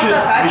 if you pass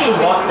that back We to should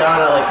JB. walk down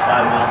at like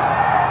 5 minutes.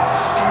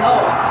 No,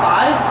 it's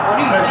 5? What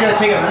are you But it's saying?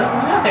 gonna take a minute. It's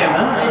gonna take a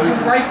minute. It's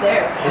right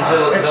there.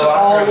 It's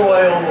all the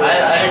way over.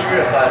 I agree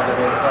with 5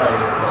 minutes.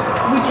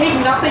 We take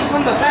nothing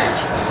from the bench.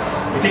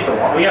 We take the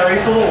water. We gotta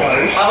refill the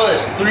waters. How about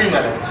this? 3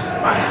 minutes.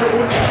 Fine.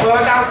 Well,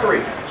 I got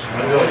 3.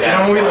 And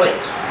I'm gonna be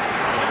late.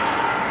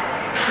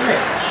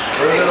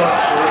 We'll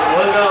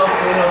go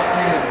 3 minutes.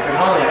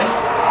 I'm only in.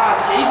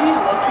 JB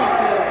lucky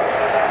could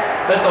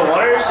have. But the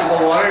waters,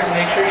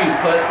 make sure you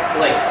put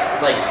like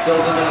spill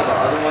them into the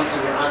other ones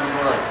so you're not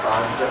doing like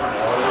 5 different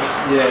waters.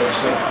 Yeah,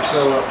 just like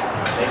fill up.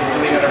 Make it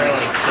do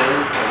like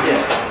 2.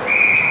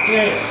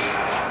 Yeah.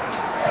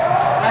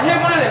 I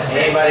hit one of their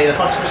sticks. Anybody, the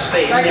puck's supposed to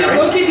stay in That could there.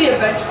 low-key be a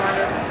bench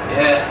marker.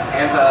 Yeah,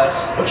 and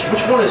pass. Which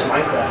one is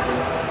Minecraft? Dude?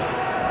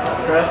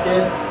 Minecraft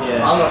kid?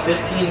 Yeah. I'm a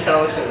 15, kind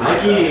of looks like I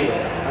think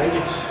Minecraft.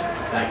 it's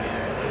that game.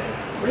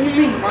 What do you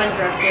mean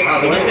Minecraft kid? Oh,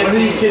 One the of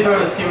these kids on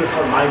this team is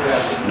called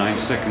Minecraft. 9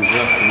 seconds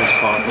left in this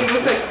part. He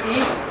looks like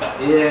Steve.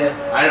 Yeah,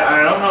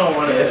 I don't know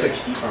what Yeah, it it's is. like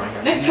Steve from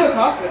Minecraft. Nick took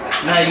off with that.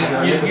 Nah,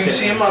 you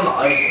see him on the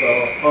ice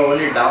though. Oh,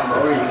 when you're down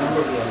lower, you can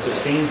see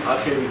him. 16.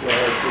 Up here we can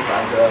see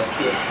Minecraft.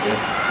 Yeah.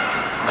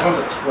 That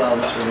one's at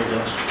 12, it's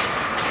ridiculous.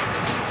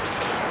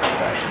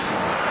 It's actually so.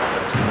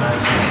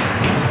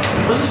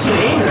 What's this kid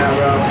aiming at,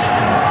 bro?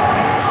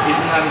 He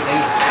doesn't have his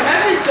aim. I'm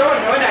actually so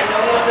annoyed I no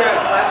longer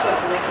have class with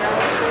Nick now.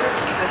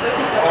 I said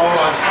he's so. Oh,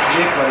 it's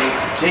Jake, buddy.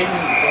 Jake,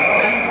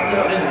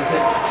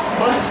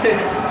 what is it?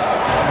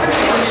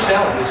 He just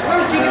fell. I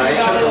was thinking You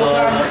about took it a all the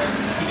little. time.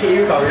 You can't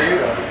even cover your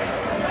go.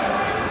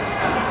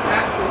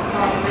 Absolute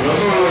problem.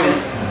 Those slugger?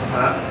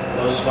 Huh?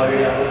 Those slugger,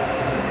 yeah.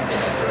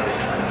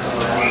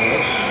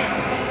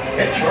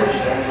 Get charged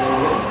down.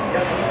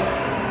 Yep.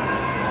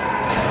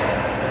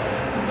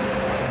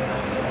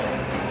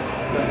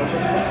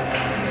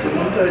 So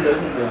one guy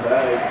doesn't go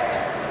back.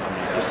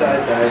 The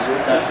side dive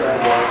with that side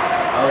dive.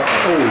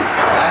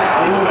 That's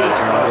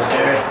I was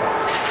scared.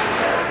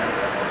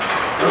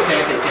 Okay,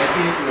 can't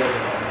be used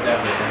later.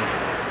 Definitely.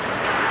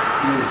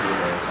 Usually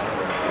later.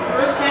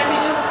 Where's Campy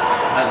do?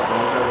 I had the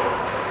phone cover.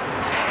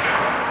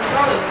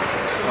 Probably.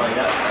 Oh,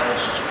 yeah,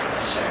 that's sure.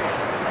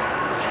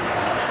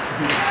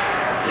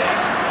 Yes.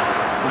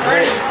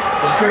 Bernie,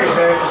 It's very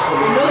physical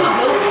you game. know the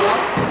Bills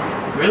lost?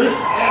 Really?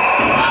 Yes.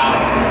 Wow.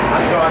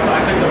 I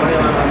took the money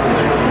line on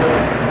the Bills too.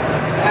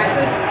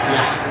 Actually?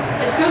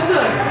 Yeah. It's because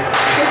the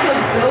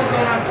Bills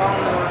don't have Von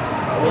Miller.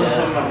 I wasn't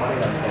putting my money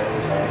on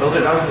that. Those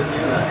are done for the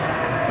season now.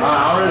 I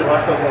don't really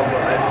watch football,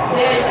 but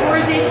Yeah, he tore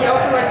his ACL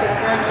for like the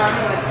 3rd time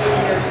in like 3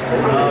 years.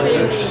 On the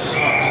same That team.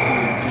 sucks,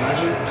 dude.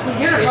 Imagine.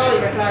 He's gonna probably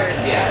retire.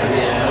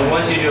 Yeah. But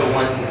once you do it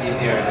once, it's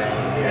easier and then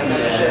easier.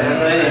 and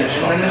then it's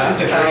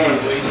just kind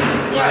of wasted.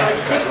 Yeah, like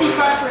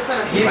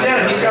 65% of He's people.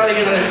 probably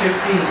getting another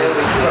 15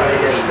 million before I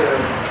get to.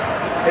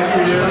 If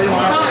you really He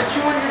want. found a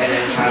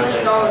 $250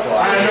 million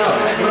I know.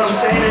 What I'm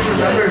saying is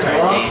remember Sorry,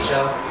 Braun.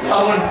 AHL.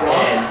 How when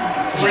Braun And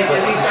like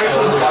if he starts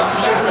with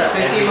sponsorships, that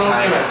 15 mils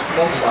is gonna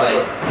multiply.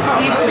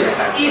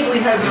 Easily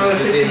has another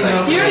 15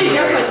 mils. He already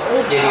does like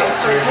old Getting a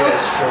stuff. surgery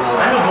that's showing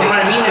I know, but what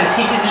I mean is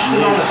he could just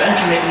sit on the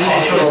bench and make an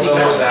easy 50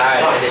 mils.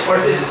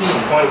 Or 15. To the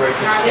point where it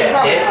could just get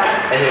hit,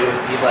 and it would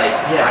be like,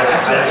 Yeah,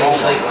 that's what it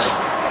almost means. like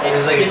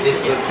it's like a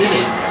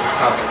dislocated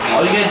complication.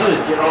 All you gotta do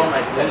is get on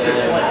like 10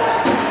 points.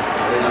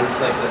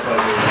 It's like that's what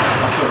I mean.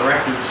 Also,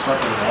 Rex is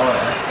fucking all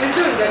that. He's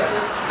doing good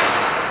too.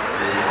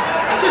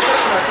 That's what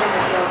sucks about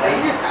Cameron Fields. Like,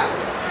 he just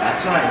happened.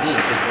 That's what I mean.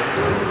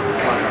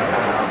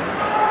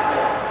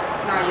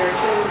 Nah, you're a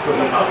kid. He's go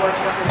the up. worst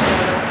fucking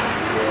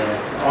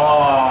player.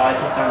 Oh, I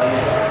took down the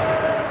game.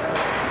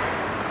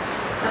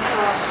 That's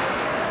awesome.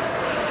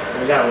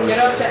 We gotta win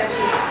Get this. up to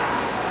entry.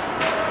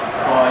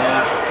 Oh,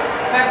 yeah.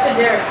 Back to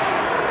Derek.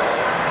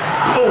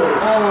 Oh!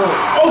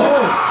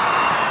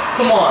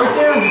 Come on. Right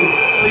there,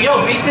 dude.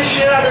 Yo, beat the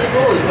shit out of the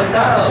goalie. What the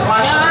hell?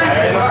 Slash Yeah,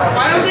 honestly,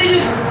 why don't they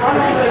just run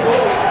over the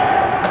goal?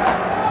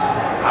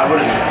 I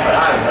would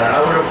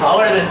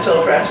have been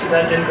so impressed if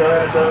that didn't go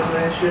in front of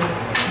that shit.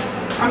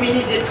 I mean,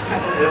 he did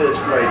kind of. It was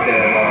right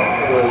there,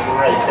 though. It was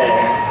right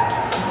there.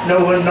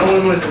 No one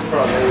was in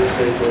front. It was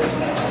pretty cool.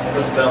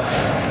 Where's Bill?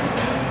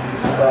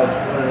 But I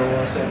don't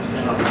want to say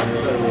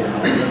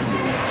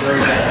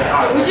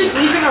Are we just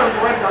leaving our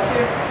boards up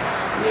here?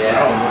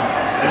 Yeah.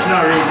 There's no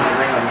reason to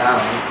bring them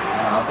down.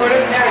 Or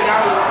does Narrow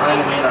down? I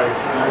think we already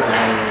seen it.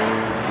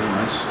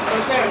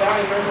 Let's narrow down.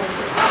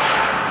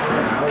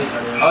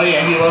 Oh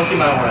yeah, he low-key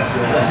might want to see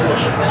that. Let's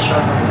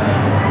shots on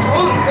that.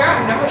 Holy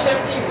crap, number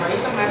 17,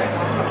 race him at a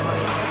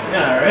money.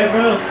 Yeah, alright,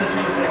 bro. Let's get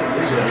some fucking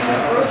loser.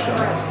 Gross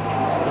stress.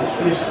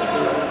 Please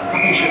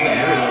talking shit to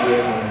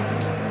everybody.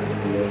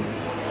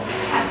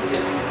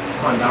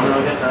 Come on, Domino,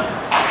 get that.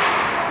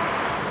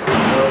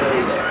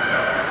 Nobody there.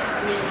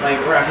 Like,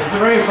 ref, it's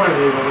right in front of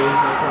you, buddy.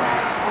 Like, come on.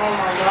 Oh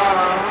my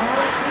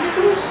gosh.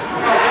 Nicholas?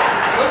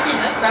 Oh,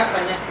 looking, nice pass by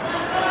Nick.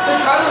 Does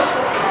Tyler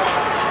score?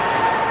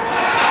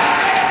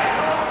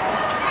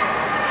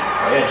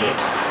 Oh, yeah, Jake.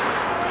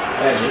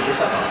 Yeah, Jake, you're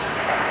set up.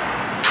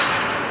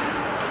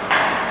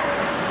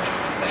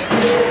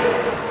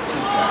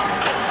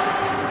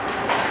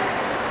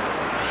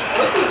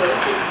 Looking was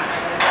keeping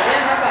track. I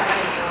didn't have that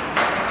many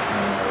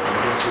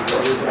shots.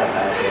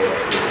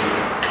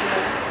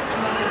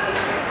 Unless it was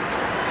great.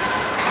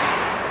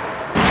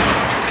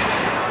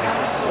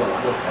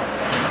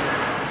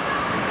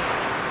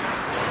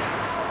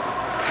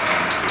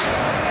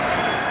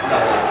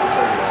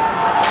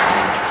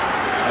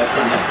 That's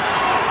good, Nick.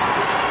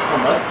 Come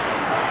on, bud.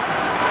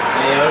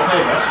 Hey, how to play,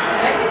 boss?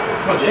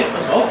 Come on, Jake,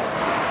 let's go.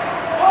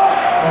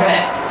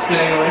 Okay.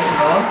 Spinning away from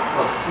home.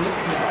 Let's see.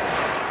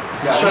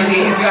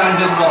 He's got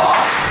invisible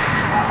ops.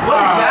 What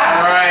is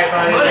that? Alright,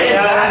 buddy. What is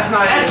Yeah, that? that's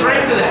not That's even-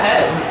 right to the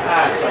head.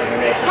 That's like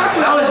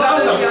ridiculous. That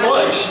was a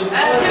push.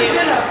 That could have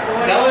been a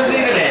point. That wasn't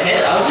even a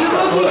hit. That was You just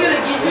a look, you're push.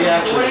 gonna give We him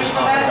actually warning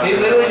for that? He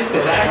literally just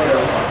attacked him.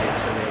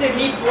 Dude,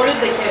 he boarded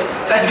the kid.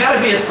 That's gotta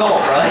be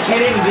assault, bro. That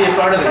can't even be a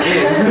part of the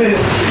game.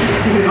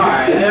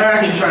 Alright, they're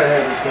actually trying to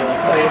hurt this kid.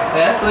 Like,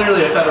 That's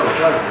literally a federal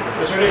charge.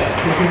 what's ready?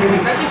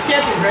 That just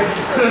can't be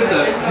registered. There's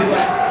no way.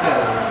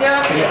 He's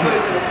gonna have to get put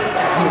into the system.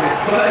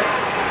 What?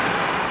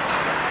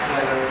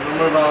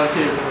 No more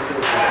volunteers in the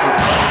field.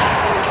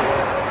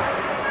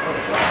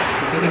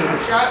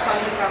 Shot, how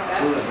do you count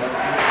that? Oh my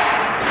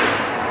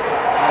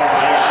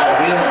god,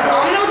 wheels. Did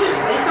Domino just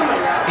lay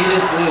somebody out? He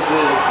just blew his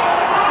wheels.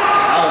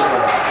 That was a...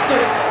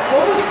 Dude,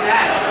 what was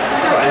that?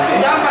 Just got taken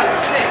down by the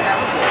stick. That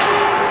was good.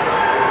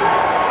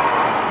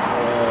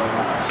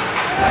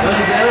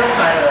 That was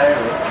kind of there.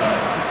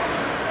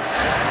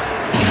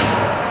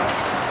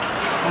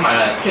 Oh my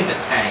god, this kid's a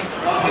tank.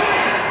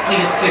 I think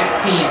it's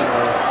 16,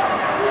 bro.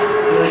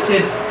 The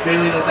kid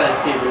barely knows how to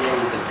skate, but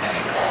he's a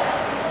tank.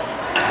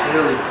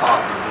 Literally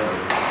popped the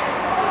building.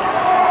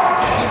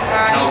 He's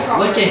No, taller.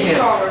 look at He's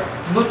him. taller.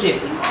 Look at...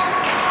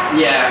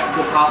 Yeah,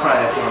 the pop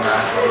probably has more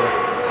mass on it.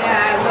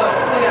 Yeah,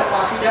 look at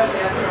Pop. He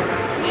definitely has more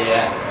max.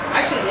 Yeah.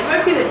 Actually, they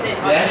might be the same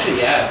height.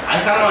 Actually, yeah. I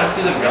kind of want to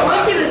see them They go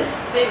might be after. the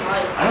same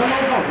height. I don't know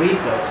about weight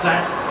though, cause I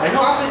know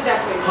Pop is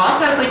definitely. Pop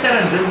has like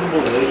that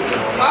invisible weight to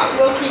him. Pop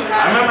low-key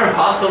has. I remember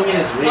Pop told me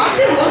his weight. Pop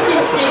can low-key I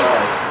was skate.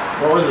 surprised.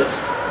 What was it?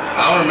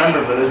 I don't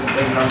remember, but it was a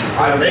big number.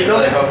 I really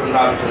hope I'm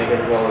not going to get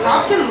a goal.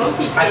 Pop can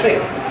low-key skate. I think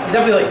he's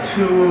definitely like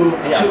two.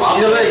 Yeah, Pop-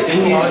 He's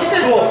definitely like He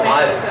says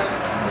 205.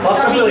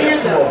 Pop's I mean, definitely he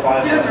like doesn't-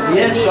 205. He doesn't He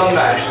really has need some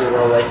it. actually,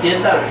 bro. Like he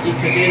has that,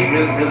 because he has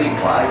really, really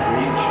wide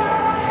reach.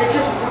 It's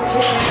just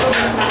his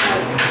ankles are not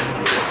like.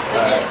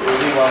 They can't see.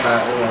 We won that.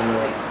 We won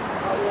that.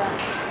 Oh yeah.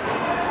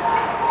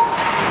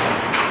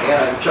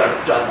 Yeah, drop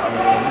on the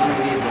I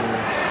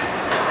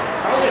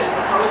was just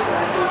proposed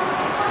that dude.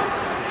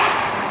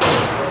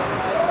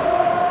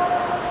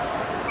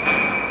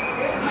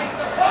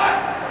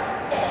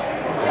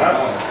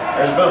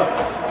 There's Bill.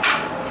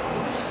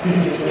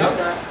 Yup,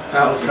 right.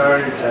 That was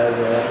Carter's dad,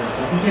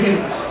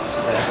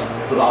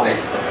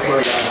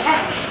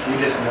 You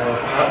just know.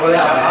 How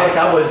the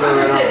Cowboys I was doing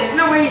gonna right say, now? there's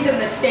no way he's in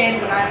the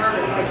stands and I heard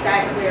it like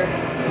that clear.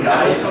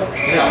 Nice. Is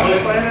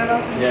Cowboys playing right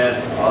now?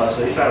 Yeah. Oh,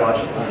 so he's probably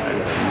watching.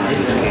 Yeah,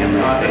 His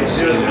camera. I think it's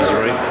Seems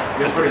 0-0. right.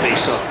 Got the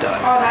face-off done.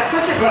 Oh, that's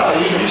such a Bro,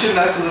 good you should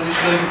mess with them. You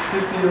should be like, it's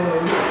 50 or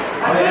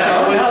That's such a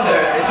Cowboys,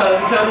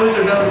 the Cowboys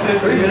are down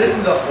 50. 3 minutes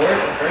into the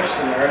first,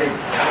 and they're already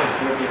down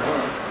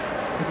 14-1.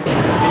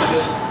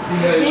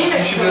 Game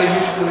is You should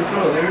be like,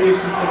 bro, they already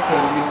took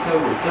touchdowns against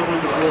Cowboys.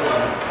 Cowboys are good.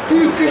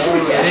 Dude, Christian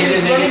McCaffrey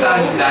is running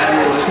on that.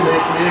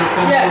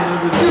 Yeah,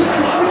 dude,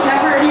 Christian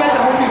McCaffrey already has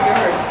 100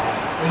 yards.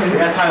 We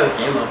gotta tie this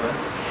game up, man.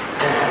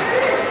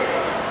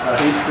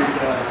 He's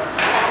freaking out.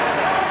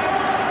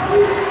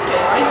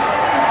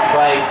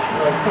 Like,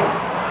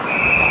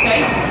 Okay.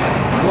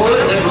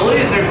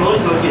 Their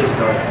goalie's Loki to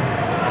start.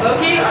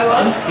 Loki, I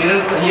love. He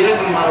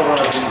doesn't know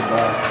what to do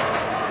about.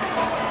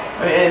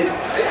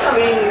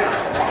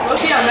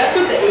 Loki, I mess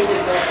with the agent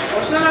though.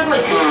 Most of them have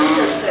like 2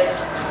 or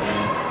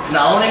 6. No,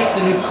 I want to get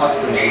the new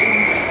custom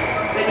agents.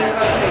 They do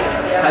custom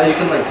agents, yeah. How you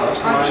can like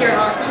customize. On Pure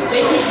Hockey.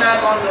 They take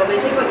mad long though. They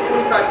take like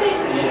 45 days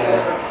to get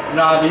delivered.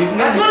 No, but you can.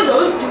 That's one of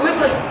those. Do it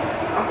like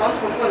a month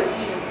before the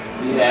season.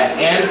 Yeah,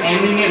 and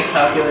you need to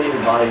calculate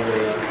your body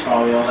weight.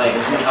 oh, we also Like,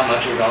 see how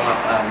much you're going up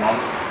that month.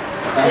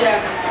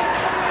 Yeah.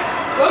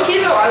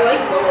 Low-key though, I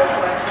like lower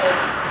flex. Like,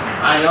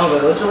 I know,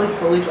 but those are like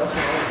fully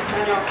customized.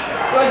 I know.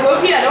 Like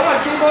low-key, I don't want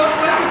too lower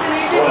flex with an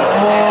agent.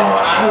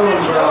 I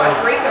said, you know what,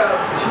 breakup.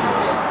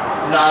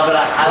 Nah, but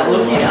I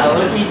low-key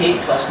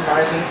hate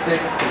customizing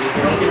sticks because if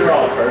you don't get it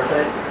all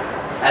perfect,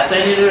 that's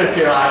why you do it at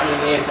Pure Hockey.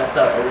 You need to test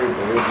out every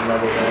blade and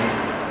everything.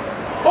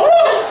 Oh!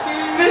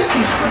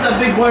 Fisky's put that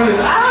big boy in his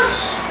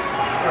ass!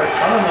 Alright,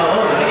 son of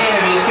a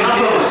Damn, he's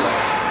confused.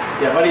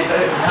 Yeah, buddy,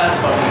 that's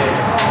fucking it.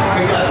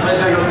 I might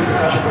go through the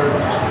pressure for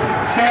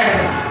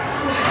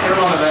Put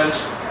him on the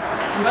bench.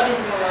 Buddy's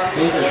in the last.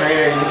 He needs a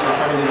trainer, he needs to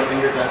fucking do the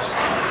finger test.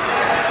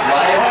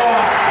 Why is it?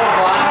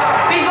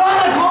 Why? He's on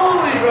the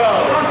goalie, bro!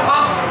 He's on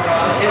top of him, bro.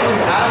 It was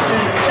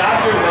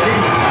after winning,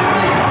 he was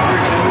like,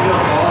 pretending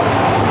to fall.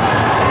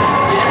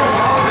 Yeah,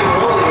 I'm on the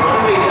goalie. What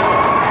do we do?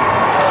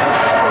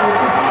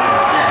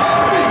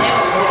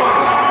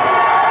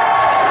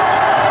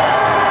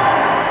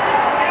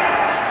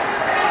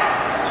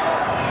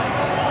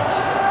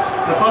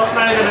 The puck's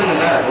not even in the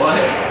net. What?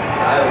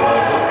 I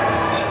was.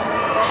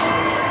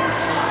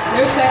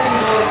 Their second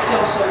goal is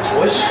still so cheap.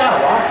 Boys just gotta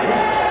walk in.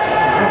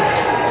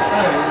 It's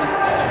not even.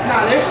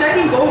 Nah, their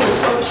second goal was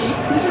so cheap.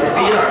 Who's We're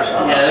beating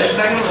ourselves. Yeah, their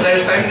second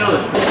goal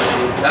is pretty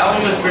cheap. That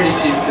one was pretty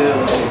cheap too.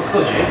 Let's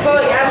go, Jake. But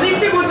like, at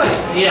least it was like,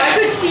 Yeah. I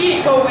could see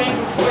it go in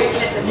before it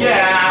hit the net.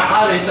 Yeah,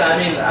 obviously. I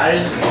mean,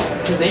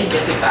 because they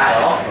get the guy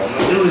off them.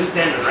 The dude was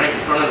standing right in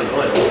front of the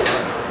goal.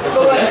 Let's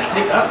So go, like,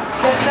 Jake. Take that.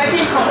 the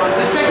second, come on,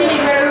 the second he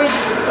literally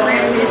just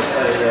ran in.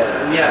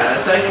 Yeah,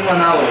 the second one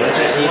that way. It's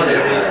just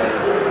whatever.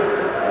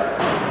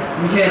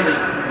 You can't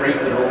just break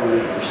the goal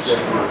with your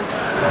stick.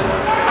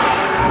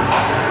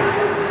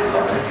 It's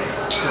fine.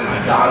 Oh my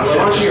god,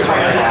 we're launching your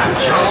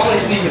I'm only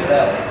speaking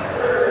that.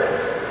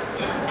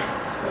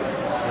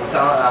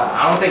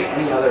 I don't think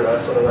any other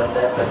refs would have let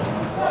that second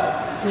one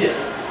slide. Yeah.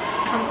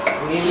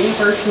 Me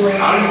personally,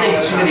 I don't think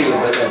Smitty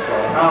would let that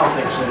slide. I don't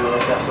think Smitty would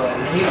let that slide.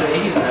 He's an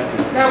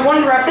NPC. That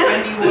one ref,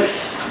 Andy would.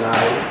 Nah.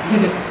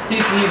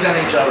 He's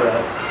NHL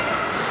refs.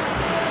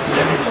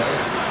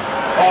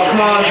 Oh,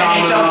 come on,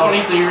 NHL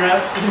Domino. 23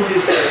 refs.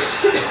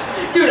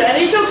 Dude,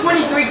 NHL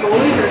 23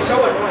 goalies are so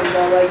annoying,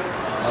 bro. Like,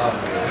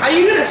 how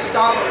you gonna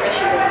stop a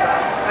Michigan?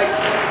 Like,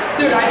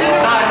 dude, I did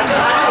it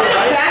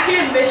back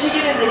in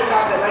Michigan and they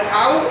stopped it. Like,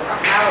 how, bro?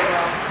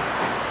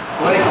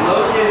 Like,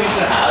 low key, we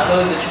should have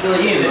those. It should be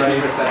like a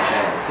 50%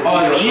 chance.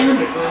 Oh, it's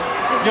Ian?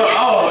 Is Yo, he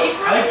oh, escape?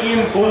 I like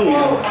Ian's goal.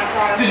 Oh my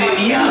god. Dude,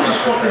 Ian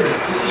just fucking.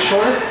 This is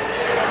shorter?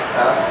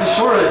 This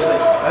shorter is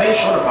like. I think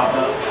it's shorter popped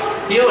up.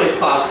 He always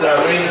pops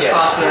out. He just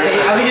pops out.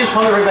 I think he just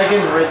pumped it right back in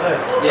right there.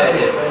 Yeah, That's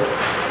yeah. insane.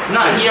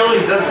 No, he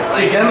always does it. Dude,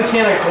 Like, get in the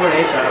can of corn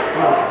ASAP.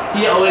 Come on.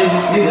 he always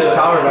used to He needs do his it.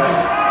 power back.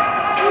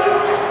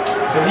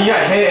 Because he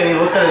got hit and he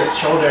looked at his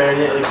shoulder and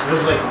it like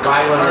was like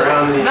rattling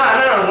around. And No.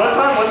 One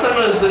time it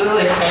was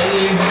literally like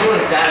hanging,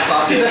 like that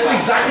popping. Dude, that's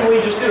exactly what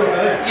he just did over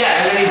there. Yeah,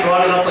 and then he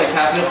brought it up like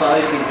half the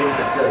bodies to give him an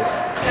assist.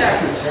 Yeah.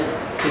 That's insane.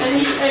 And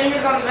he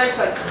was on the bench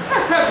like,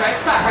 oh, coach, I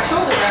just popped my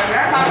shoulder down here.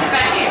 I popped it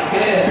back in.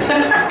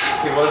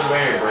 He was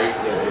wearing a brace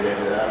the other day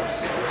for that.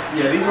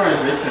 Yeah, these weren't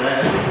his wrists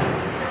today.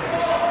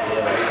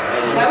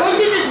 That one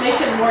kid just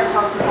makes it more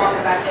tough to pop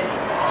it back in.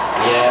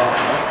 Yeah.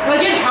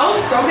 Like, it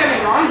helps, don't get me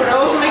wrong, but it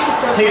also makes it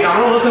so Take it down,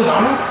 let's go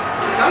down.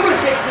 Number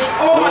 16.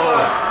 Oh my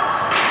god.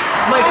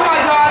 Like, Oh my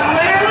god,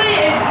 literally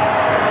it's...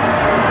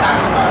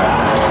 That's fine.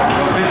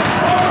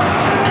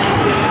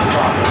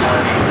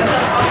 That's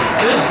a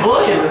fucking... there's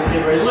bully in this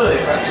game, right?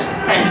 Literally.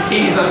 And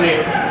he's up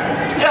here.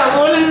 Yeah,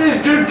 what does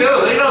this dude do?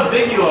 Look how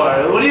big you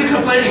are. What are you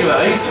complaining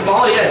about? He's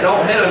small, yeah,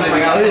 don't hit him. Oh my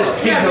god, look at his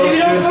pig Yeah, but nose, if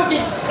you don't dude.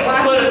 fucking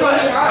slap But- it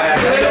fucking hard.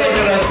 Look at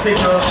his pig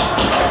nose.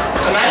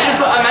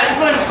 Imagine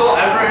putting full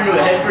effort into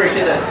a hit for a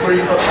kid that's 3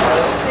 foot tall.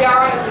 Yeah,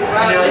 honestly, And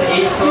right? you're like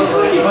 8 foot.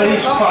 But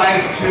he's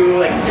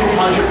 5'2", like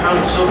 200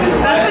 pounds soaking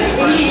wet. That's like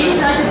 88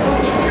 tried to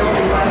fucking kill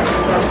me last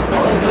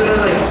time. It's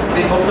literally like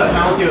 6. Hope that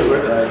penalty was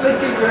worth it. Like,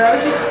 dude, bro, I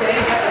was just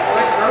standing at the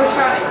voice, bro, I was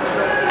trying to...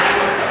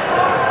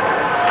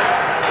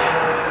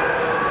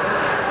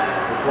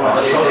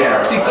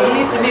 See, someone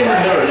needs to be in the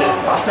middle. Just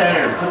pop that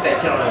in and put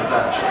that kid on his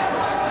side.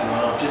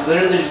 Just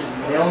literally just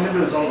nail him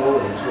into his own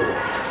goal and score.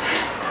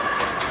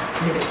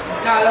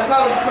 Nah, they'll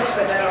probably push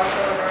the net off.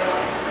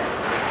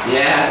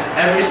 Yeah,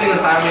 every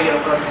single time we get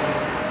a fucking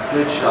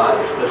good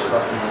shot, just push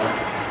left and left.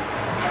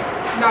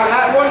 No,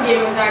 that one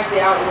game was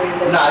actually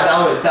outweighed. Nah, that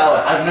was.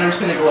 I've never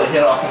seen a goal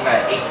hit off him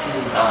at 18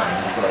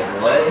 times. Like,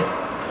 what?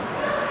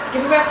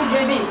 Give it back to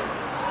JB.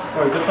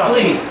 Oh, he's up top.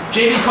 Please,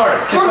 JB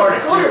Carter, to Carter,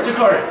 to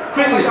Carter.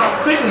 Quickly,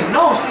 quickly.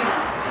 No, see.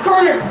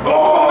 Carter.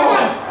 Oh!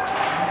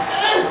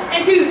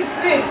 And 2,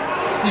 3.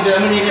 See,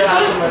 then we need to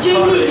have someone JB,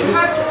 covered. you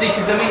have to. See,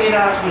 because then we need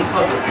to have someone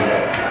covered for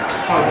that.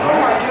 Oh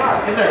my god.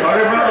 Get there,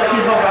 Carter, bro. Like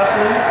he's all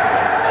faster than you.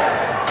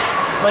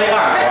 Like,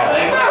 alright,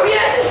 like. Bro, he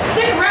has his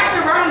stick wrapped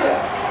around him.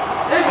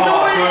 There's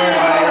no way they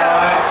didn't call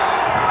that.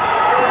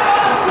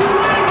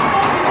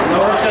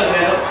 No one says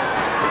it.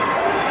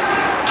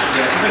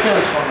 Yeah, the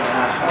killer's fucking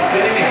asshole.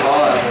 They didn't even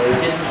call it, bro. The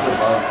kid was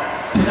above.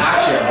 He's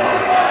actually above.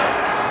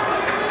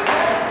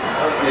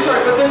 I'm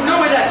sorry, but there's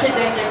no way that kid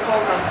didn't get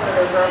called on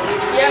Twitter, bro.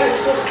 He had his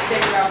whole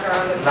stick wrapped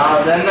around him.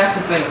 Nah, then that's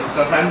the thing.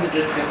 Sometimes it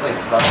just gets like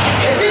stuck.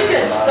 It just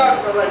gets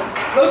stuck, but like,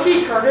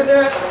 low-key Carter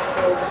there has to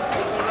fold.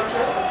 Like, he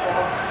has to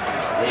fall.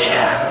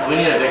 Yeah, we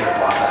need a bigger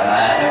flop out of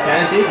that.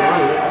 TNT, come on,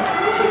 dude.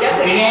 To get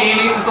the He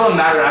needs to throw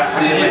Matt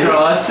Rafferty in the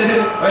cross. Oh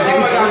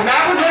my god,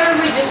 Matt would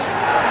literally just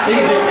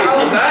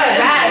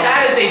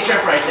That is a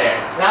trip right there.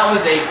 That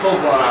was a full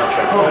blown out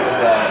trip. What was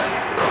that?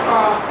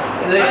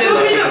 I still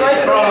need the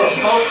right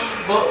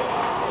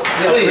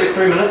Yeah,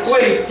 3 minutes.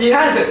 Wait, he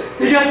has it.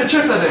 He got the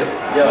trip, I think.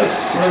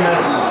 Yes, 3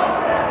 minutes.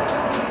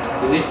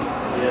 Really?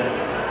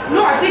 Yeah.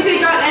 No, I think they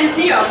got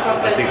NT on I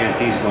something. think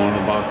NT's going in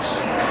the box.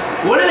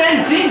 What did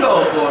NT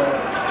go for?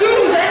 Dude,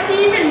 was NT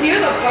even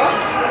near the puck?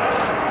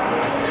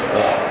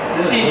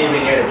 This isn't even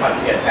near the puck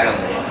to get a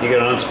penalty. You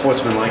got an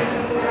unsportsmanlike.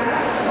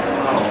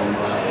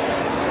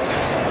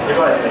 It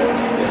was.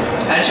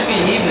 That should be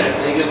even if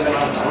they could have been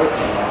on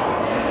sportsman.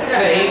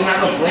 Okay, he's not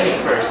complaining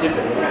for a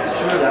stupid.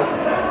 Sure, though.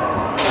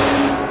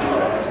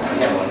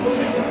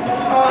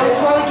 Oh, he's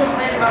probably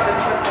complaining about the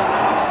trip.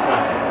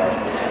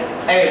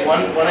 Hey,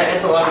 when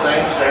it's 11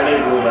 just everybody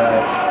roll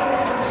back.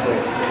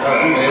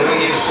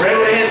 Right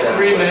when it hits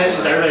 3 minutes,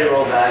 just everybody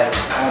roll back.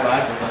 All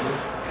back or something.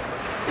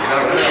 He's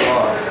not really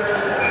lost.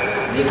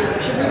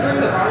 Should we bring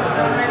the box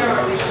down right now?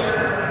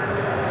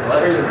 What?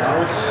 Where's the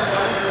balance?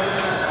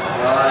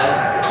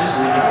 Just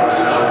leave it for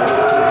now.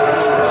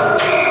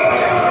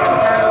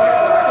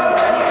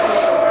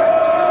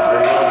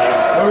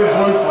 What are we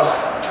going for?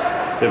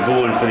 They're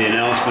booing for the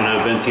announcement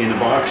of NT in the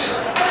box.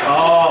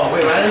 Oh,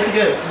 wait, why didn't you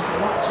get it?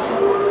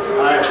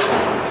 Alright.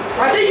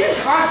 Why'd they use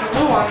hot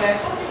glue on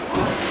this?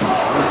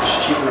 It's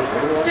cheaper for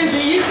you. Dude,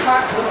 they used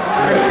hot glue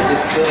on this.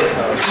 It's silly,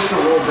 though. Just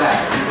a roll back.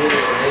 You made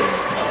it.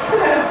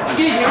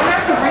 Dude, you don't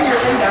have to bring your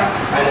pin down.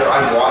 I know,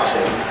 I'm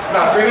watching.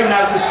 No, bring him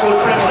down to score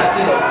for him on a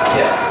single.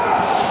 Yes.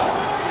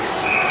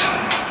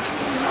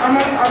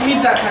 I'll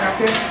leave that pen up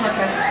here.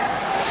 Okay.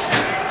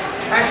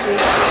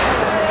 Actually.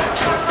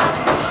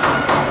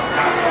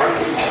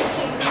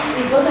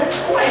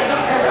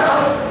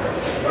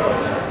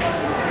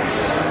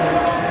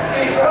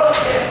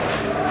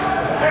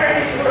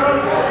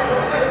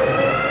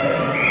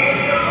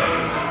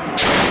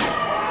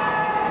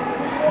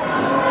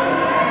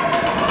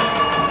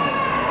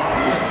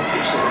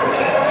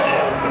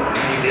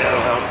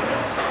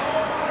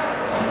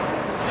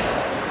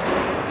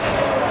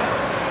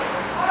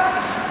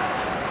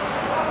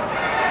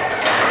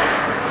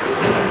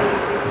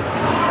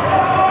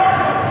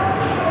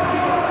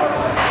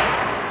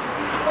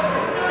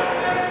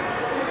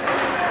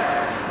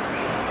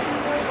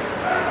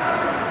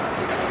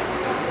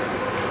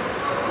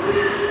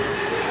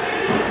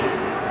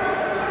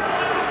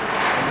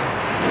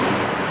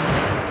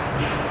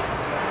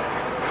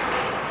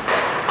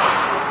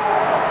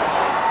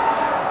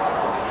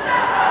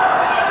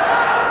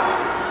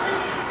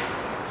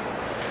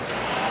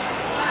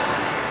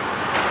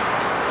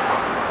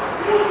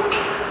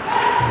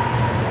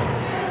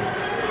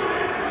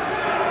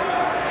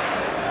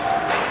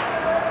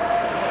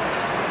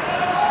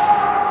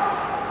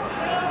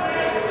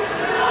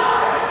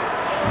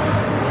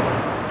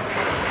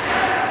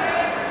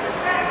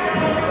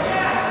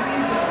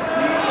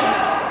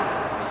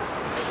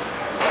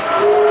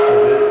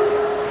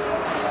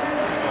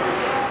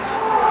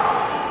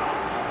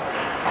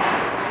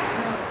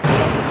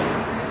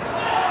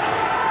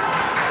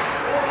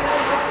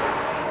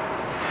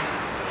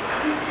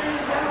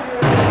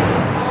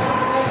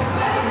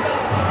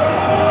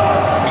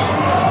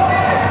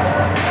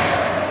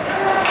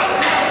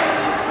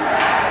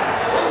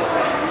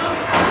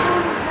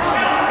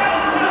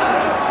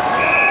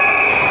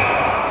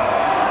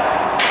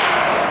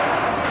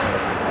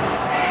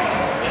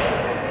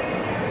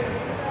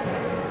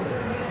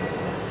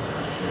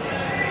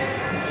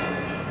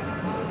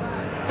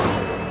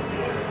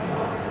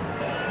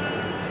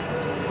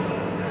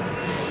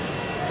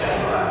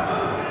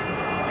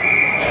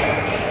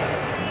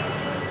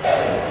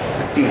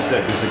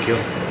 Seconds to kill.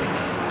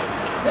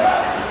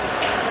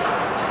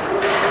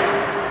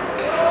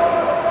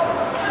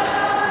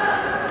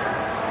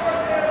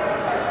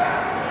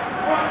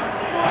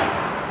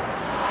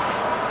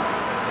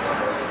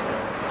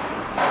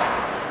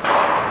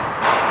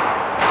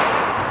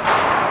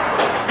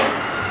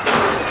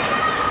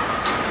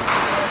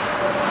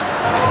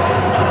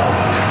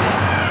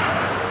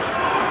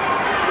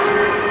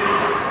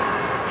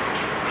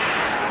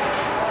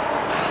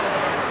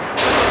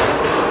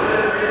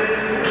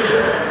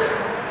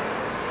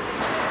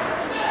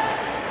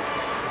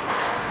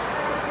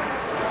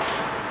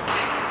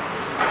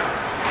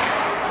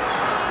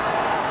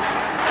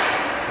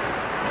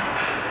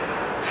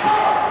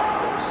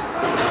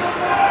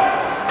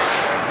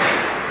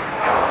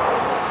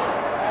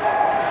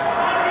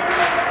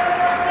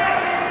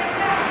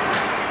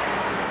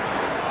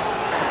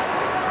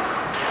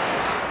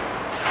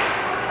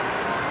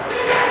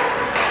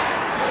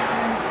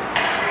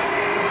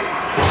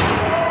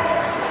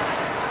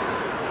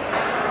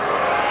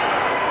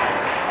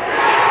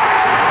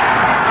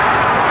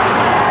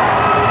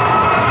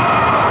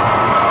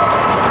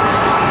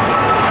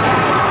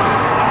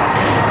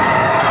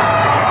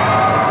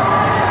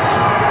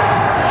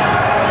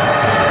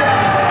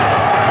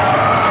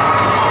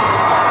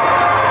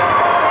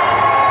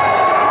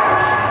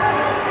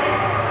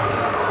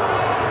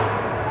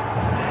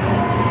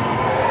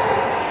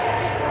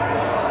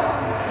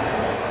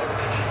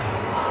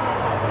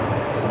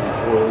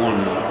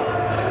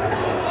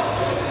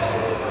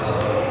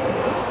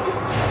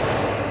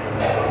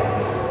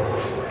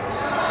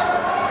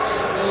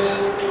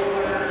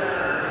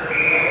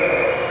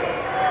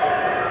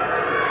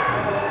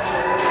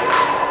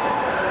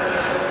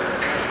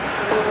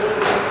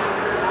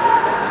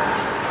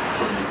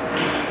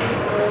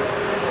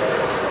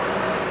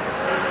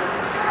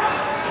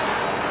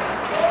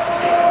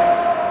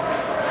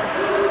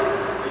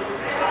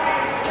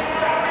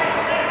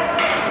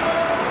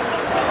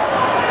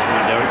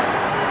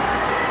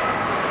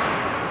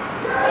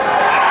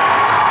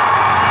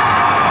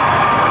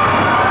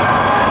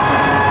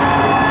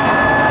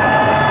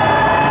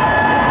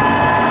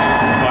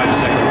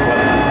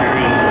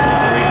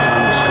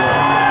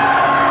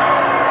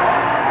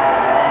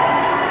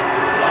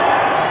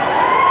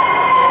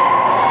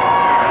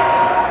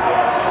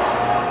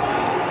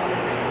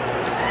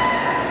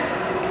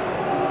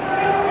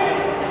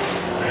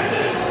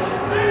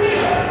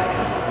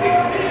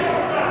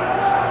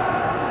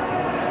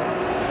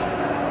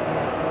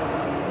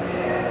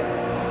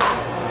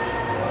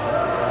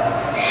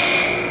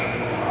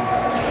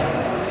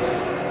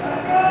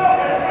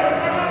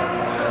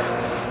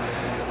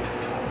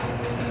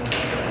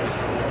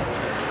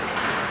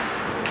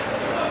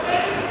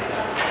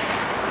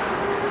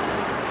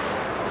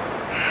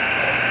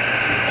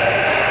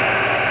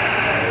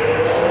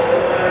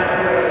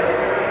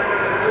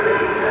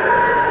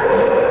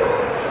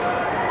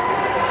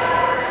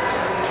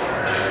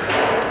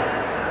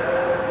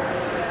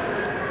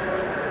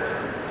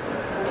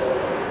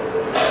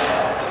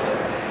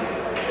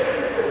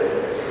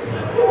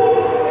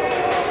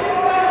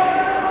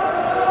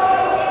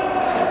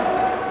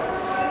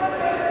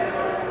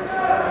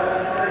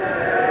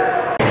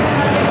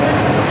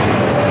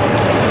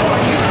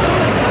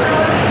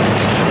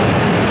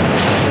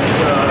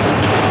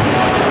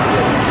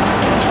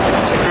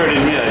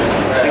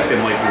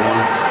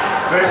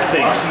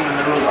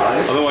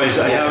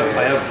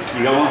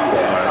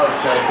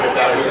 Should I put it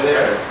back over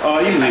there? Oh,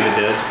 you can leave it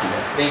there. That's fine.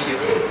 Thank you.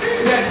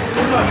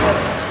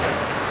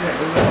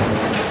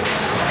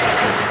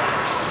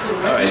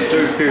 All right,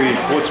 third period,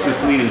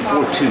 Portsmouth leading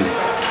 4-2.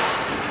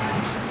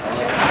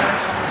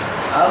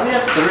 We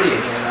have 3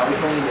 here now. We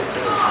can only get 2.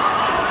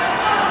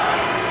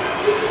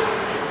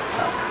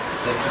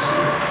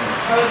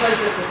 I was like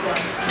this before.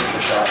 Keep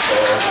the shot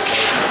there.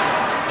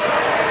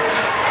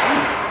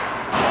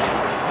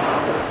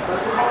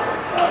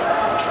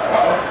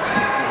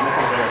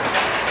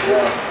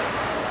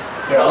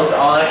 Here,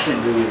 I'll actually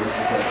do this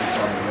if it's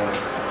on the go.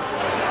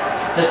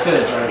 Just because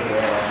it's right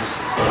here, I'll just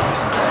save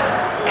some time.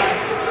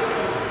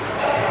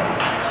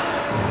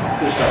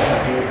 Good stuff.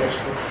 Thank you.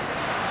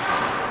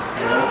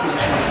 Yeah, Loki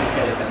just wants to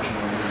pay attention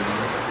when we're doing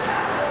it.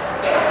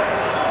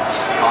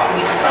 At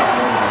least it's not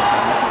really much,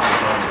 but this is the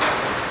game.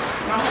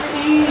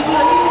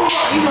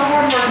 He's a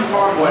hard-working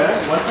farm boy.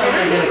 One time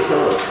they're gonna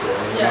kill us, though.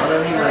 You know what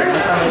I mean? Like,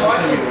 one time it's just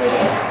gonna be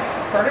ready.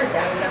 Carter's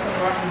dad is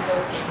definitely watching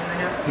both games right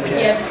now. Like,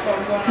 he has his phone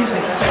going on. He's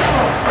like,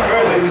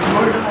 where is it? He's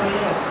more than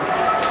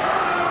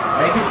I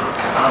think he's,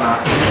 I don't know.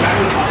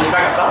 He's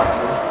back up top.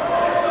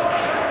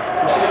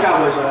 Let's see the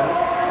Cowboys are.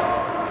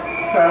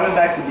 I went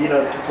back to beat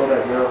ups to pull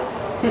that girl.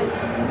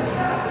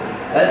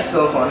 That's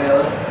so funny,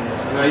 though.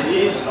 No,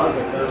 he's just not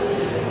like that.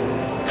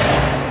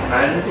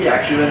 Imagine if he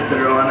actually went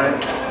through on it.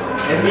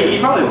 And He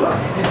probably will.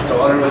 his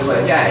daughter was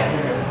like, yeah,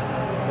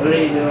 what are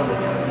you doing?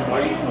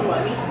 Money?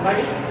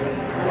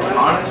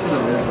 Honest was a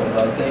whistle,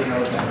 though. Take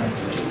no time.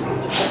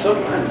 So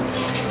man.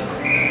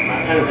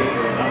 I kind of think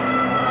they're enough.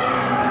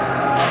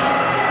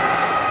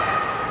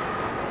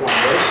 Come on,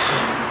 boys.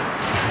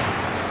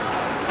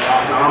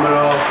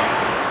 Domino.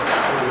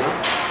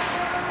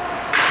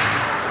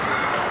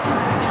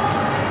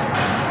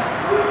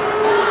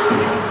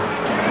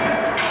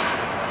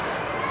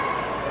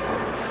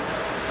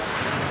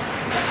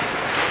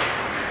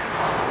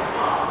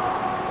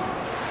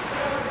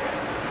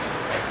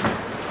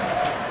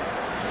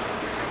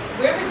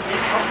 We have a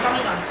game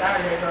upcoming on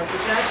Saturday, bro. We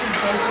should actually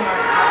go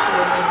somewhere after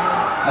the game.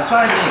 That's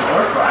what I mean.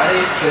 Or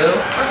Fridays, too.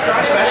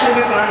 Fridays. Especially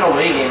if it's not an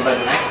away game,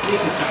 but next week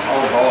it's just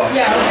all ball.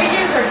 Yeah, away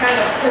games are kind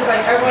of, because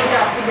like everyone's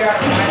got to figure out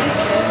a line and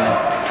shit.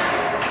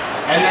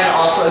 And then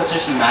also it's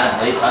just mad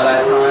late by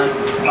that time.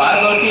 But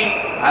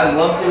I'd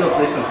love to go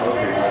play some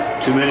poker.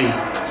 Too many.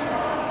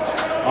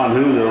 On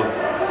who though?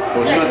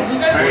 Yeah, because you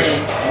guys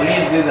We are.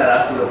 need to do that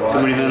after the ball.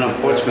 Too many men on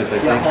Portsmouth,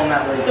 I Get think. home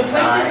at like The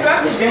places you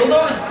have to go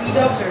though is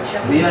B-dubs or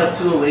Chip. We have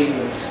 2 away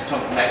games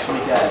next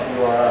week at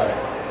URI.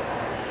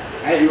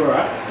 Hey, you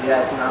alright?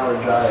 Yeah, it's an hour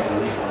drive at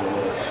least one of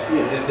those.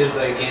 Yeah. There's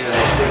like a game at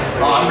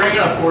 6:30. Oh, I'm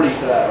bringing up 40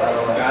 for that, by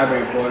the way. I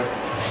bring 40.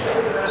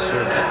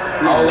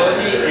 Oh,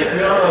 Loki, if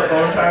you have a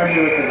phone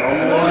charger with the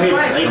normal one,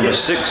 Number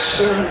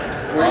 6.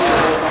 Where you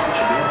fucking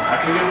should be? I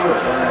forget what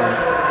it's on.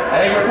 I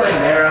think we're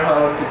playing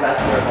Naraho because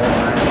that's their home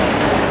line.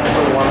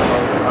 For one of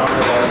them, not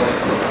for all of them.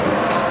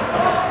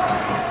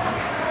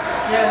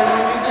 Yeah, then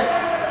when you get.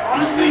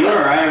 Honestly, you're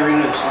alright.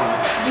 Arena is fun.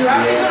 You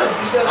have to go to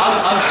B-dubs.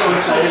 I'm so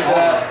excited for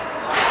that.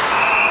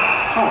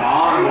 Come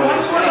on,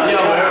 boys. Yo,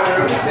 where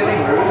are we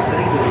sitting? Where are we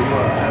sitting to the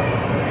URI?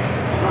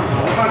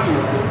 We'll find some.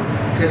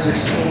 Because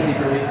there's so many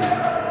crazy.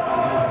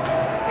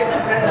 It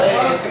depends.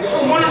 Hey, it's a good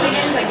For one of the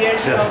one. games I guess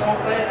Yeah. I won't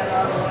play, then the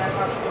other one I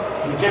probably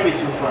will. You can't be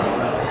too far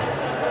away.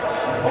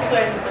 We'll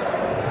play it in a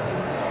different way.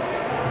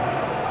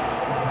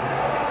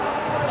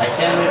 I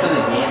can't wait for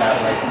the game at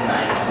like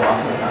 9 o'clock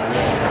in the time.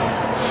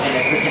 And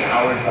it's like an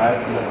hour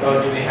drive to the.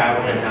 Oh, do we have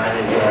them at 9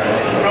 and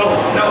Bro,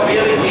 no, we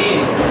have a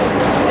game.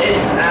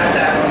 It's at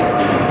that.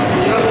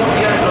 You know what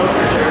we have to go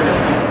for sure?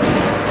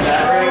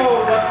 That right?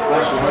 Oh, that's what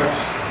That's what works.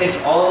 It's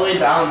all the way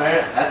down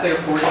there. That's like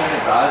a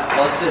 40-minute drive.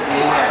 Plus it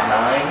being at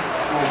 9.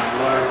 Oh my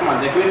lord. Come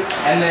on, dickweed.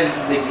 And then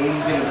the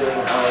game's gonna be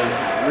like an hour.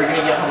 We're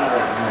gonna get home at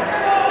like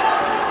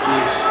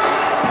 9. Jeez.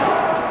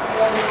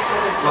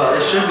 Well,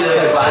 it should be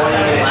like Because a last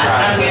 20-minute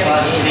time we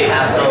drive. had a game, it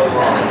had so like 7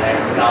 long. there.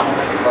 Not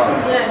like long.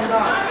 Yeah, no.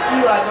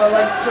 Eli, but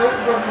like,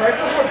 right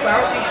before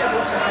playoffs, you should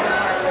go to another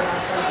part of your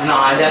house. Like, No,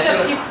 I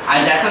Except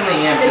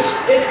definitely am.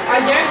 if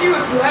I guarantee you,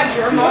 if you had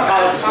your mom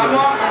He's as my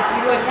mom, if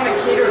you like want to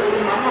cater for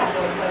my mom,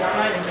 like I'm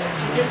not even kidding.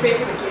 You just pay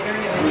for the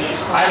catering and then you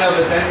just. I know,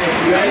 but then if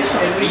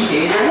we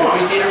cater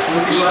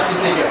food, people have to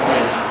take it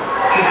home.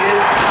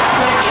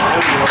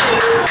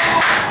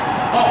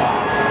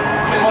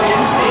 Oh,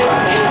 you stay up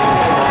late.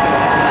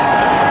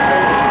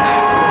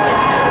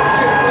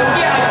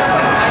 Yeah, I took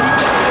like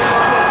 90% of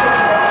buffalo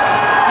chicken.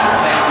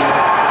 Thank you.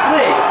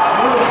 Wait.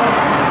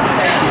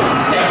 Thank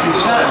you.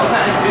 Shut up.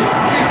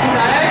 Because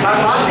I My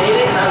actually. mom made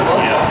it and I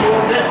love buffalo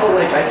dip, but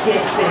like I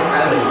can't stand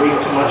having way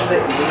too much of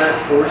it. Even that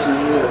forces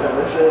me to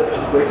finish it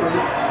quickly.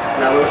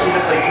 And I low-key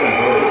just like to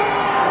enjoy it.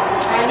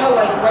 I know,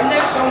 like when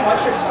there's so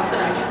much or something,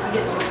 I just eat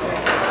it so quick.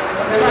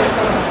 Like then my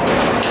stomach's full.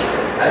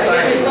 That's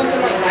Like, why if it's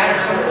something like that or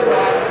something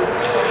last.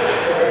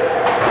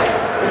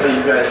 but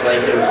you guys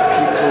like there was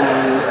pizza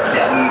rolls,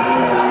 deli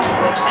rolls,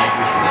 like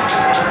everything.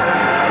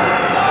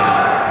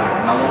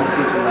 My mom's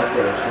keeping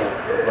leftovers for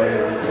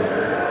regular weekend.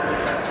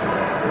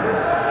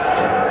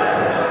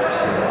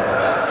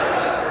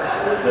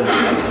 But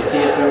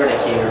if we were to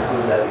cater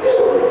food, that'd be so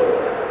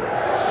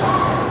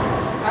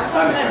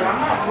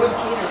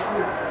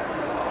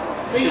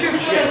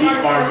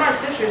Beef Barn. my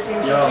sister's team.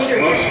 Yo, Peter.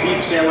 roast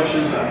beef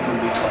sandwiches from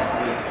Beef Barn,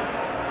 please.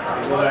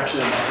 Those are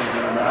actually the best things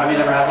I've ever had. Have you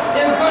never had them?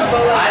 They're good,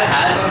 but like. I've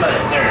had them, but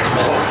they're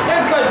expensive.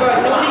 They're good, but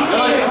nobody's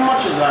Like, eating. how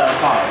much is that a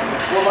pop?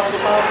 Like $4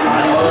 a pop? Not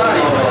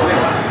even, way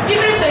less.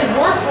 Even if they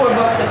were $4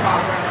 a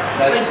pop,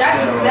 like that's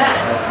bad.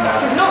 That's mad.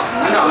 Cause no,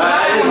 I know,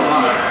 that is a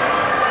lot.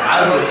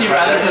 I would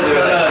rather just go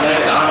to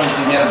McDonald's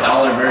and get a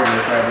 $1 burger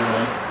for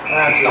everyone.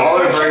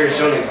 Dollar burgers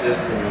don't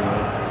exist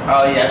anymore.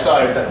 Oh yeah,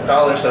 sorry,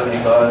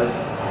 $1.75.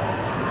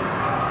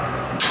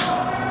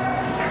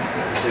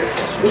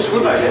 Who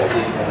scored that goal?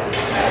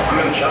 I'm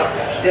in the shop.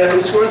 Yeah,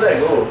 who scored that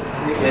goal?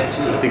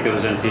 I think that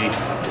was NT. Yeah,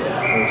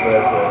 that's what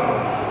I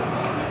said.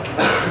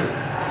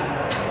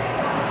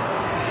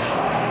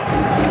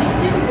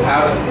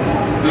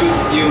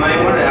 You might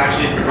want to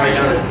actually write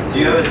down. Do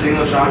you have a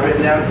single shot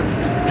written down?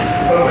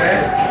 Oh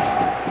man.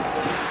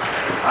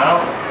 I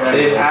don't.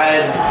 They've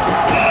had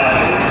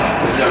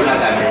 7. No, not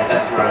that many.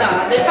 That's wrong.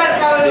 Nah, they've had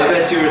probably They've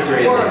like had 2 or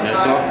 3. 4 or That's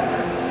 5. all.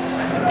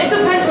 It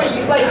depends what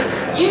you like.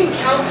 You can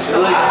count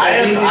so.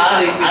 I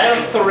have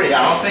 3. I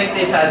don't think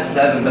they've had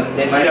 7, but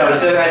they might. No, have.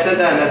 so I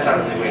said that, and that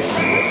sounds like way too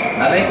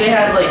much. I think they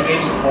had like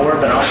maybe 4,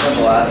 but I don't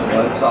know the last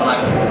one, so I'm not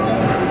gonna put it.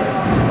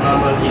 When I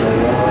was like,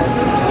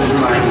 Just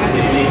remind you,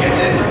 see, you can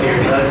sit here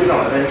and be like, we don't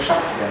have any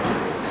shots yet.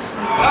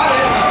 Oh,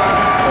 there's a shot.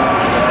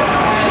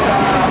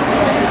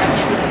 And I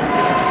can't say.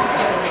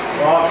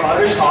 Wow,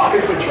 Connor's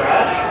talking some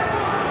trash.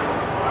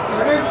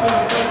 Carter,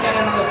 please don't get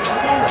another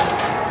penalty.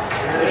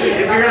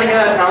 If you're gonna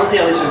get a penalty,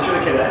 at least ensure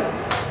the kid, right?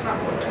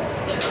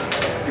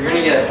 If you're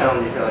gonna get a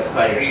penalty for like a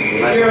fight or something, you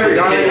might If as well you're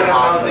put gonna your kid in get the a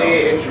hospital.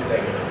 penalty, ensure the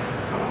kid.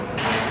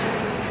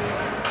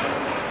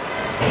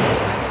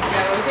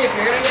 Yeah, okay, if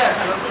you're gonna get a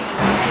penalty,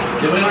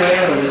 did we win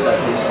or lose that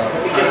face off?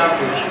 We get enough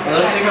position. It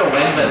looked like a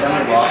win, but then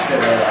we lost it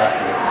right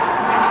after.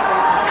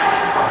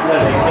 No,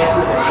 they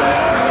basically the face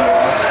off and we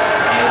lost.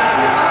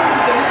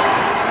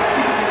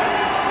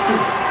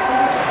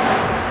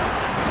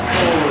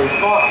 Holy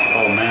fuck.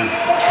 Oh man.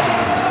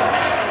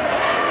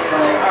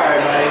 Like,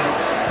 alright, buddy.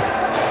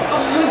 oh,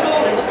 who's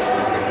goalie? What the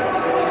fuck?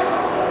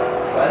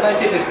 Why did that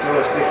kid just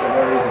throw a stick for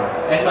no reason?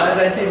 If I was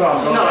that team,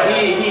 I'm going. No,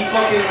 he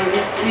fucking,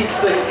 he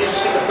like, he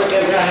just took a flick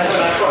at me.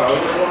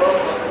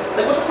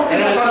 Like, what the fuck? And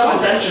it was so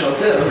intentional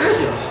too.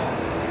 Ridiculous.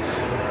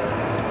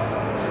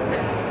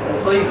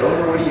 Please,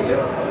 over, what are you doing?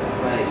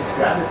 Like, Just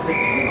grab the stick.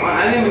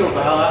 I didn't even know what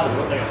the hell happened. It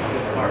looked like a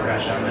fucking car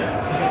crash down there.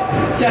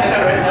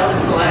 Yeah, right now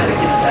it's the line that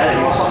gets that.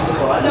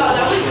 No,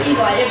 that was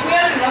Eli. If we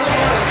had another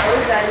one of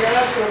those that year,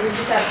 that's where we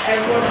just have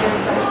everyone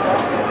doing some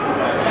stuff.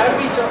 That would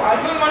be so. I'd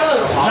bring one of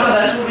those. No,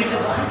 that's what we did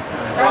last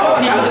time.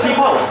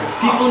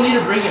 People need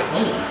to bring it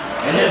home.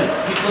 And then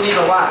people need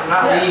to not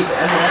leave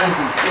M&M's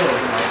and skills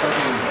in my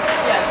fucking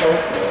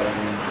sofa.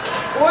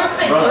 Or if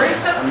they bring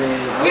stuff. I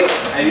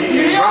mean,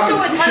 You need also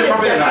like you kind should of.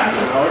 probably have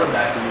vacuum. I would have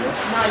vacuumed you.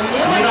 No, you need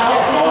You like.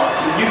 know,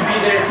 you'd be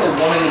there till 1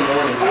 in the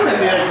morning. I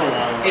wouldn't be there till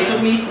 1. It took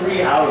me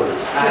 3 hours.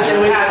 That's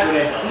what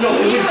it. No,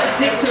 it would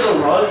stick to the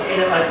rug, and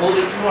if I pulled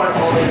it too hard,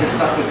 all the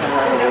stuff would come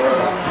out of the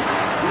rug.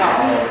 No.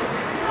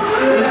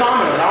 It was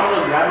dominoes. I want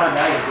to grab my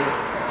bag and do it.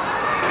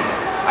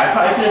 I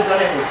probably could have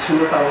done it with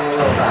 2 if I went a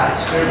little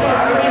faster, but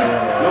I don't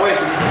know. No way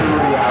to be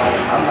 3 hours.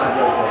 I'm not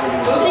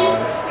joking. Okay.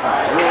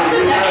 Alright, What's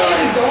the next day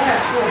we don't have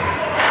school?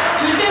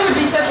 Tuesday would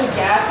be such a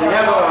gas. We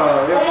have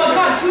oh my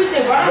god,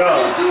 Tuesday. Why don't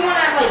we just do one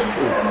at like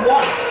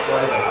 1?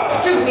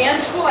 Dude, we had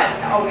school at.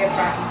 Oh, we have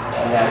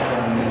practice. Yeah, it's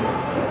on me.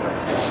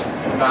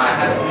 Nah, it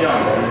has to be on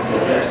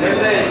Thursday. They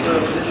say it's the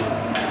tradition.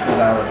 Because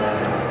I was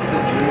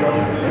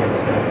there.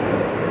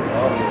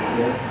 Oh,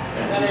 good.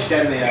 She's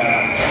getting the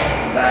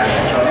Back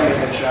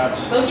good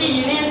shots. Loki,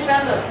 you need to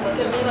send the look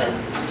at me like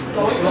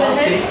go to the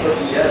head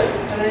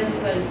and then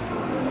just like.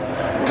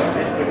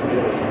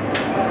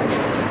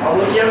 I'll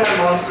look at my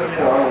mom sent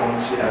me the other one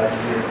she has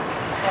here.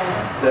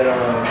 That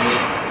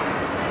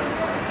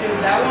Dude,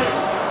 that one.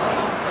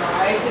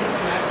 I sent some.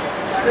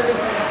 I've never been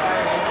sent a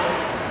fire angels.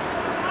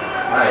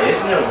 Alright,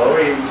 it's gonna lower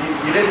your.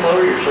 You didn't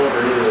lower your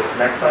shoulder either.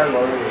 Next time,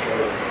 lower your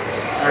shoulders.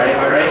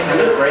 Alright, send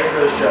it right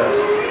those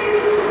chests.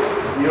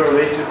 You were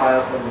way too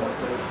high up on that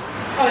thing.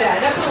 Oh yeah, I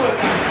definitely would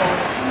have gotten cold.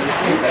 You just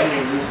need to bend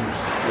your knees and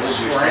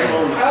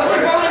Scrambled. I also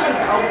probably would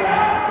have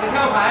elbowed. With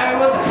how high I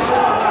was, I probably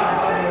would have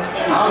gotten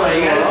elbowed.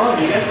 I don't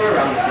know, you guys were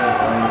around the same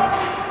time.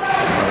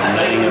 I'm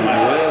not even my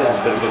way. It's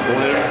a bit of a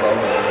glitter.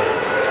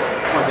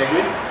 Come on, take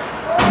me.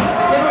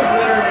 The kid was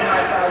literally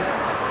my size.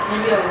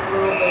 Maybe a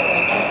little bit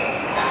like that.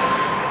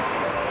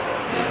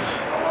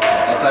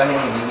 That's why I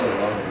mean, you get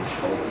lower your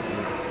shoulders.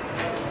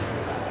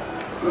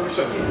 Look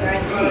so cute.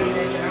 I couldn't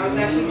make it. I was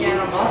actually getting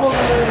on my whole I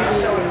was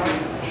so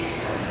annoying.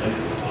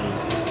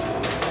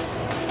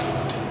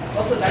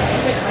 Also, that kid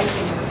said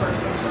icing in the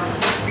first place, bro.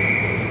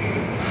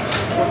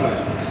 That's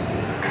nice.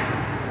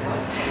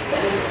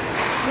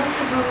 What's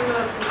the talking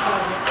about?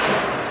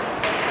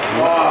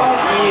 Wow,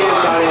 he is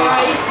got it.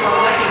 He's slow.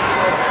 That thing's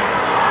slow.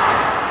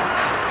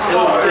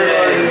 Still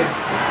sick.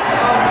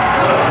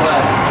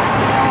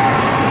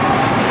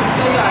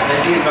 Still got I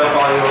it. think by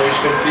falling over,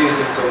 you're confused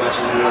him so much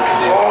and you don't know what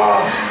to do.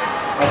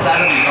 What's that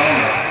in the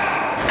phone?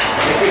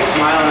 They keep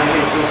smiling. I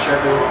think it's so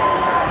stressed.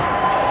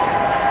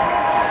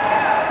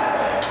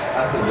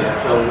 to get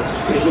filmed this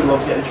week. He would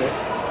love getting tricked.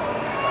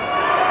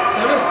 So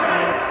does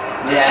Connor.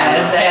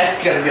 Yeah, that's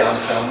gonna be on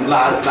film.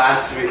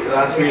 Last week or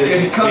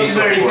the Coach week is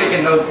already before.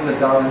 taking notes in the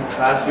time.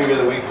 Last week or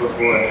the week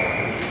before.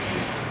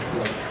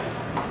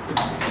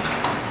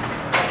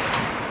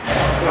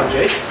 Come on,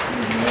 Jake.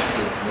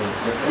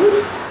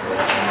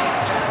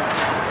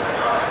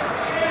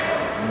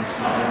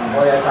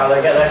 Oh yeah,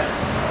 Tyler, get there.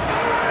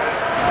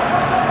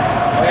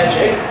 Oh yeah,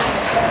 Jake.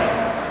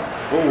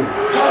 Oh,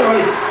 Tyler,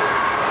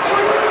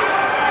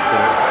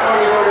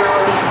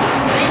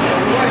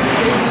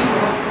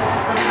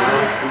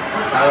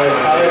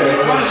 Tyler,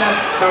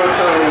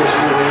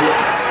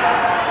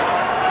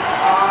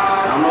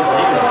 I'm almost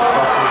taking it.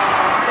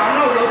 I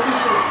know Loki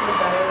should have slipped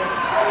that early.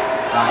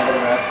 Kind of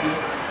rescue.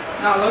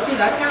 No, Loki,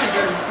 that's kind of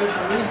good. Just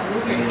really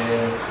grouping.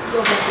 Go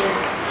ahead, Jake.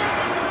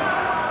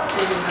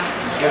 Maybe not.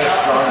 Get a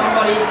strong.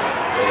 Somebody.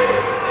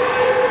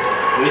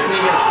 We just need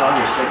to get a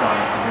stronger stick on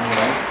it, something,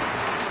 right?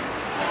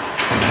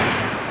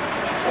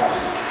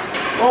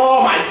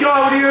 Oh my god,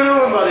 what are you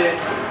doing, buddy?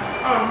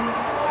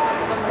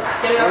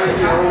 Get it up to the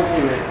top. Own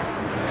teammate.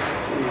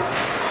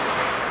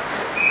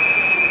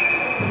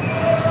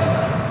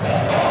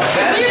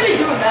 What are you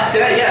doing that? See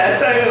that? Yeah,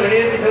 that's not good. We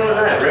need to be doing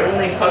that. Right when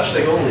they touch the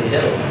goalie,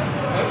 hit him.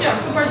 Okay,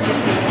 I'm surprised you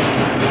didn't.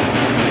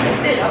 They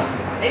stayed up.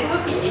 They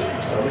look at 8.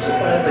 I'm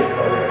surprised they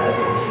Carter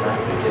hasn't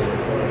smacked the kid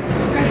before.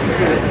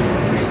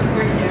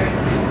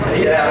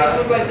 Yeah.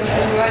 Look like the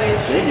United.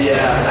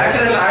 Yeah, I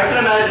can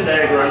imagine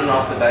Derek running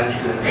off the bench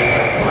because it's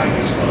like flying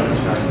his squad and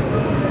smacking the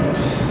goalie.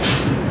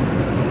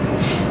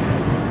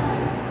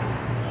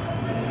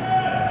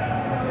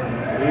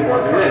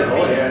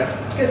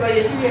 Because like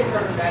if you get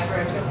running back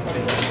right, it's so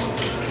funny.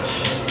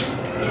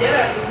 He did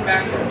a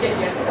smack some kid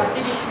yesterday. I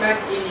think he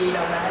smacked 88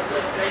 on that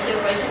yesterday.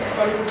 Because like his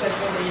buddy was like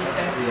one day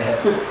yesterday. Yeah.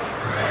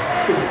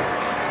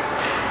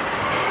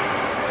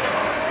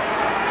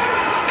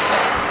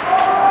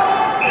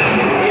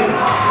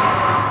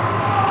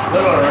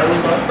 Little early,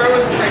 but Bro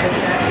was afraid of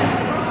that.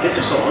 Let's get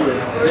your soul under.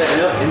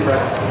 Yeah, inbred.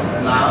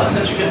 nah, that's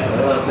such a good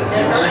photo. Yeah,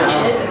 some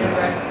kid isn't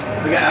inbred.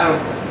 Look at Adam.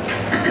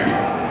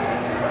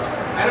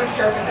 Adam's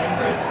sharper than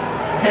inbred.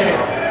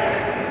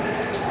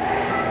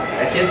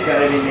 That kid's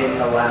gotta be made in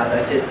the lab.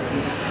 That kid's.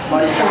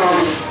 Money's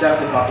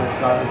definitely fucking his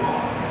cousin.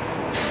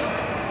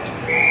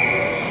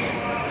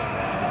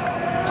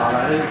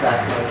 Who's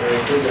that?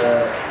 Who's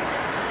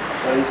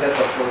oh, he's got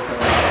the full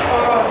cover.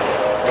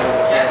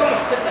 Yeah, I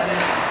almost stick that in.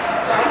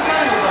 I'm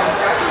telling you, bro,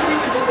 Jack was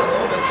even just a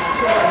little bit too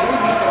short. He would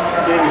be so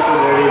dry. Gave me so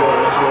dirty. Look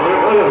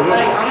at him.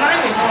 Like, I'm not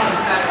even calling him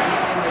fat or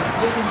anything, like,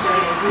 just in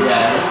general. Yeah,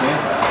 that's me.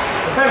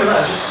 It's not even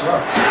that, it's just slow.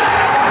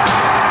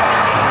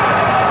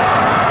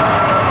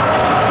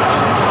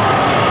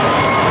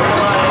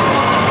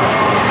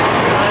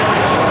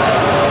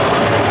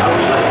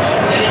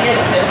 Did he get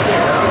tipped or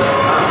no?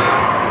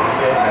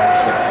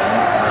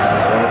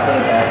 Put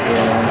it back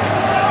in.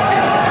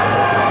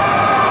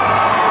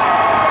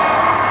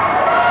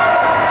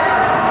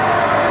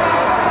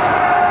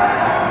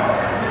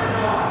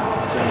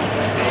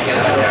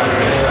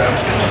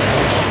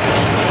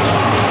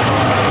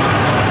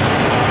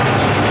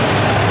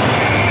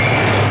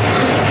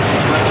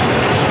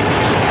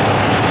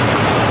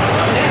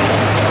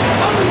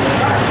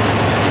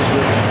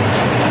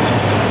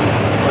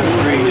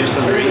 just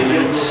under 8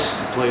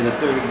 minutes to play the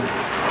third.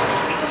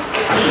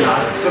 Actually not,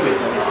 it's gonna be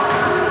 10.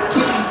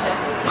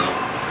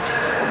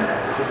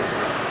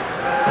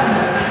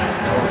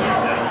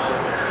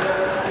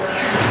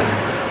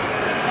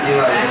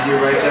 Eli, did you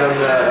write down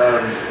the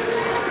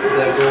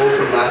goal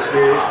from last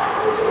period?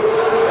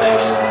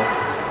 Thanks.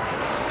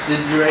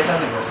 Did you write down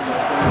the goal?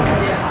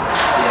 Yeah.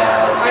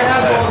 Yeah. I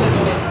have all the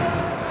goals.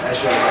 I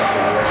should have written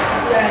that.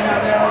 Yeah, no,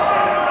 they're all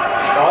set.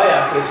 Oh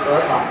yeah, for the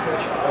score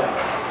competition. Oh,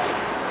 yeah.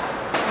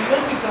 You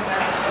won't be so mad.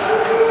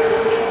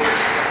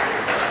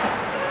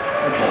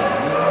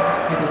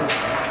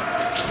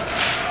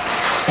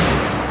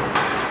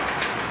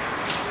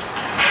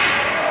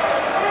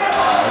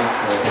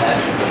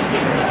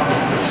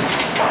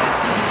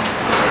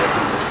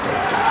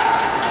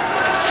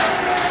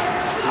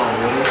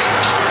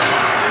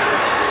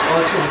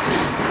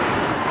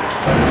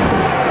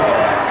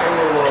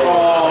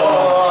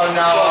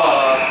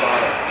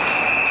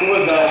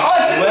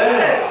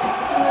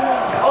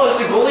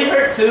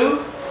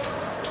 Too?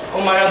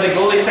 Oh my god, the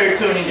goalie's hurt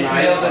too, and he just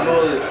nailed the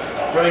goalie.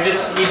 Bro, he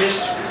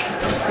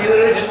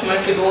literally just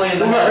smacked the goalie in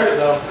the head.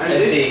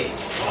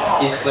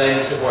 He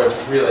slammed the boards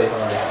really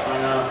hard. I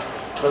know.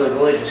 Bro, the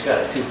goalie just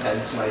got a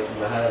 210 smite in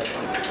the head.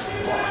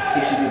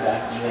 He should be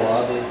back to the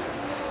lobby.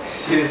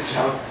 See this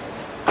jump?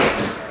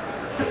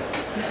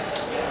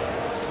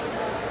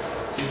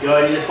 He's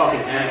good, he's a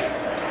fucking tank.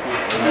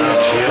 He's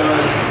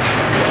chilling.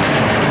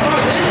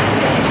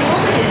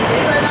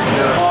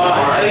 Oh,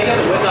 I think he got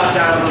the whip knocked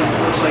out of him,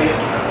 looks like it.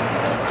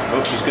 Oh,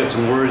 she's got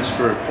some words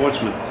for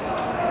Portsmouth.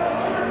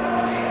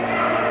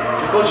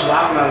 The coach is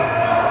laughing at him.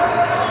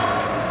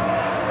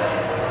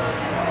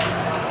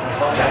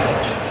 Fuck that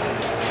coach.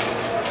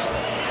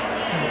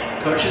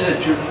 Coach is a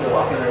troop for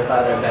walking right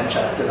by their bench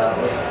after that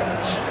one.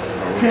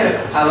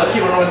 I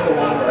lucky went with the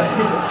one guy.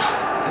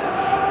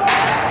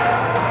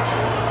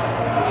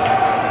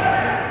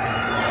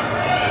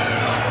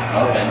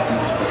 Oh, Anthem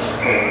just puts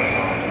forward.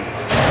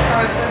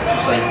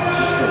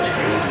 Just goes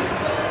crazy.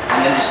 And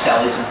then just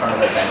Sally's in front of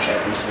the bench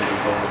every single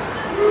goal.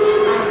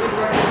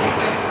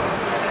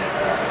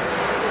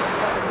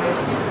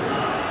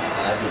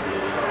 That'd be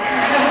beauty.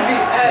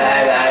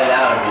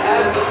 That would be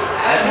beauty.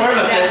 That's more of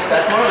a fist.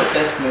 That's more of a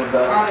fist move,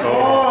 though.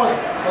 Oh,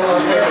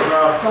 there,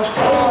 bro.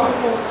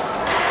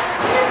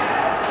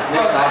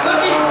 That's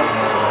okay.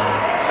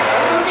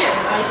 That's okay.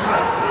 Nice.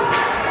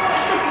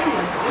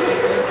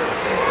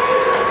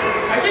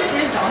 I can see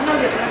if Domino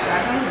gets more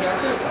sacks on him.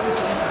 That's it. Probably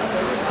same time.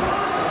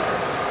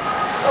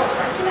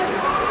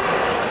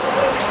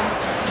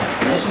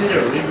 I just need a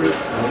regroup.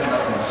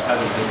 Have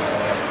a good ball.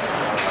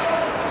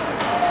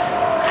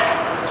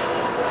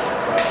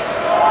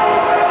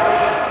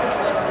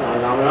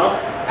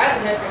 That's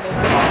an F for me.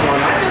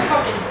 That's a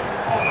fucking.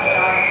 Oh my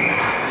god.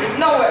 There's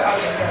no way.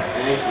 Okay, good.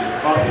 Thank you.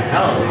 Fucking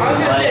hell. I was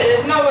gonna say,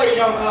 there's no way you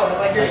don't call it.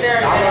 Like, you're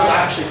staring at Domino's it.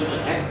 actually such a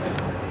tank.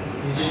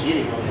 He's just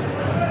eating all this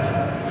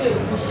stuff. Dude,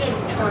 you see him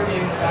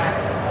targeting the back.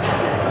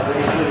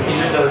 He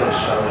just doesn't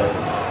show it.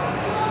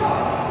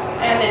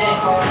 And they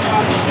didn't call it.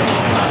 Obviously.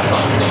 That's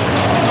something.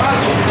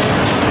 Obviously.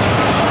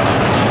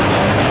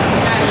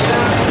 Yeah, you don't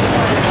have to be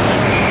funny.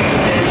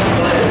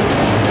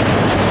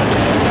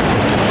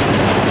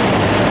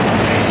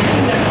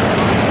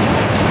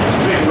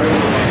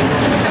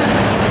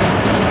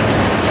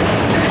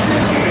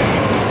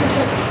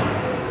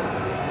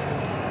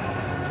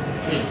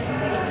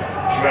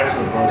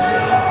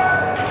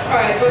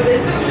 Alright, but they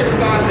still should have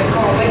gotten the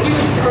call. Like, he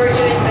was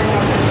targeting the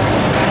number.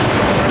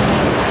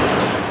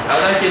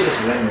 How'd that get this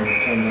win?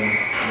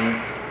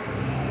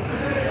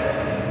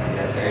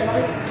 Yes, sir.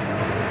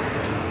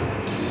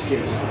 You just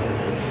gave us 5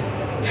 minutes.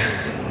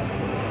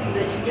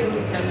 They should give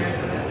him 10 minutes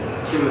for that.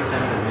 Give him a 10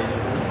 minute.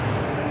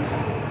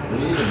 What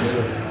do you even do?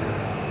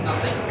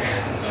 Nothing.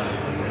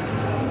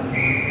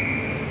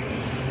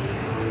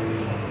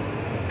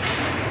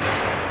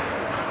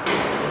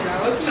 Yeah,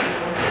 look,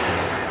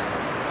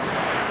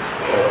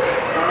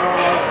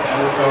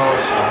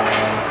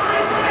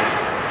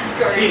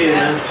 Seated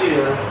him.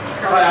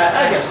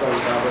 I guess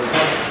Corey's probably.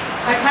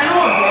 I kind of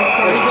want Rock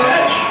Party to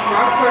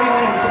Rock Party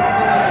winning Super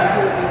Bowl. That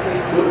would be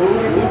crazy. Who?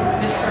 This is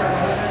Mr.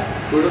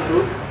 Logan.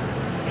 Who?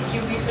 The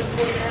QB for the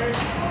 49ers.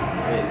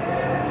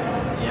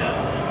 Yeah.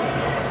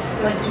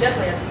 Like, he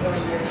definitely has more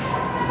years.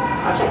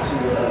 I just want to see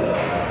what I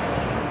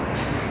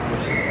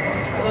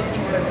love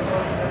you for the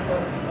Bills for the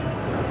club.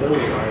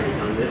 Bills are already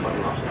done. They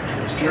fucking lost their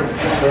hands. German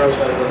girls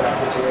gotta go back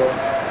to zero.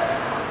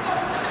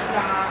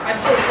 Nah, I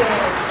still feel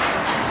like.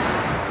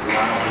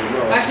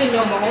 Actually,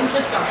 no, Mahomes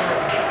just got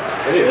hurt.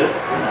 They did. Dude,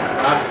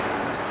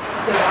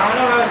 I don't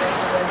know how it is.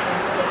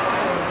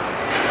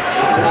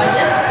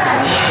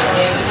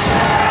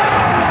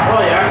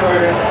 Oh yeah,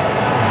 Carter.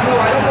 No,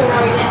 I don't know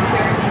how he didn't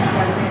tear his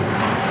ACL.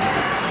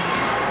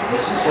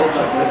 This is so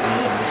tough.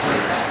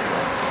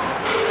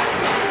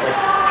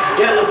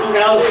 Get the fuck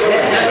out.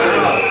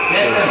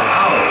 Get them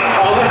out.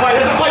 Oh, they're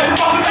fighting. There's a fight.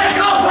 Let's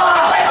go,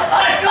 Paul!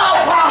 Let's go,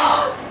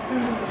 Paul!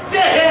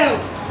 Sit him!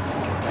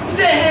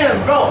 Sit him,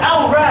 bro!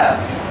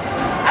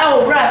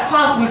 L-Ref,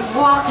 Pop was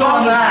locked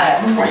on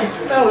that!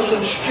 That was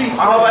some street fight.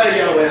 How about you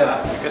get away with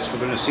that? I guess we're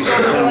going to see some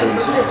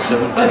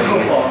Let's go,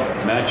 Paul.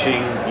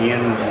 matching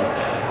in.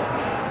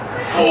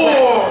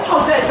 Oh!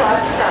 How that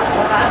not stop?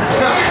 What happened?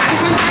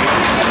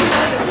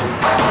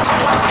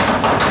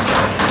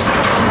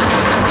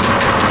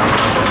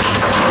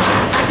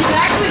 He's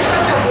actually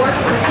such a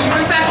workhorse. He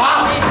went back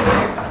and made it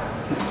later.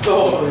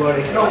 Oh,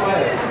 buddy. No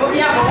way. But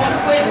yeah, Mahomes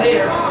played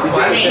later.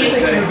 I mean, he's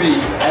a QB.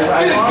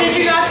 Dude, did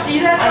you not see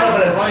that? I know,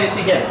 but as long as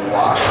he get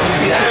blocked,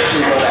 you could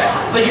actually go back.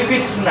 Like, you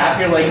could snap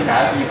your leg in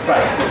half and you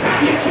probably still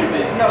be a QB.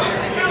 No,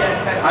 because it could get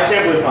infected. I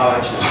can't believe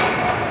Paul actually.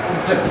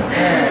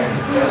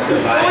 No,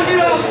 Someone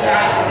dude else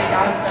died when they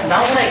got infected.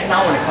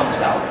 Not when it comes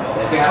out, though.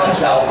 If it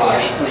comes out,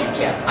 obviously you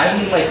can't. I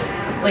mean, like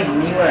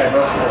me when I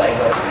broke my leg,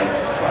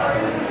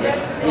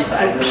 if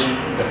I really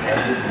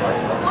depended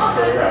money on the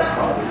player, I'd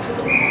probably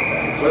kill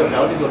him. What are the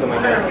penalties looking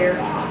like that? Here.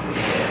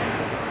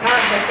 Not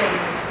the same.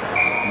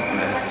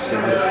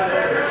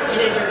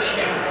 It is your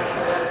shit.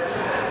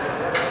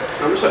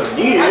 I'm just like,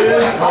 yeah. You know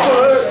what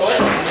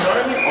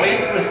I mean? All you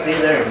just gonna stay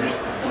there and just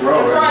throw.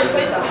 That's why I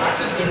played the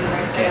hockey game the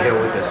next day. Here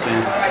with the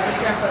same. I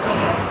just got put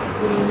something.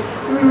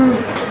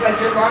 It's like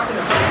you're locked in a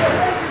room.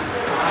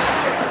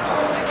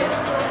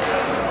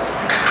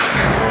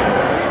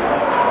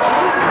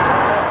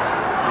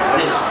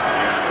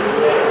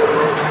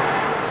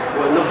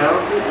 What, no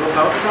penalty? No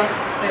penalties on?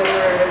 They were,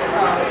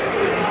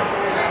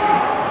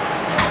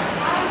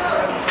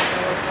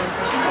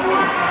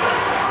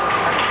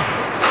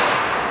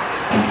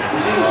 You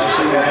see, it's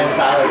just Get that in,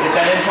 Tyler. Get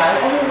that in,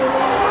 Tyler.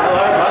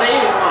 Tyler, buddy,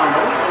 come on,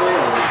 buddy.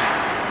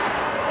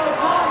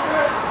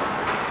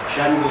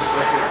 Shannon just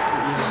like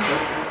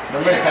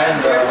Number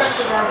 10, bro.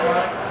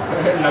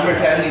 Number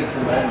 10 needs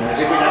some men. I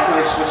think that's when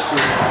they switched to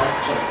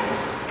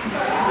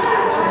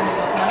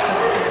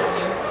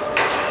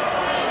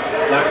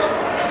That's the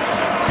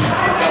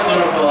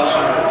one for the last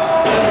one.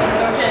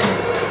 Okay.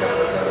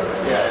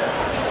 Yeah.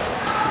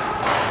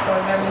 So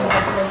that means I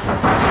can just...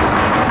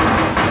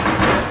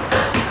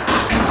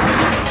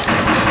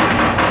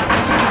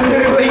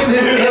 Look at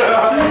this.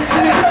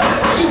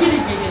 Giggity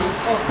giggity.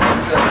 Oh.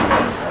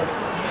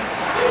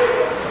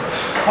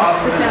 Stop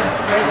Sit down.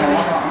 Right there.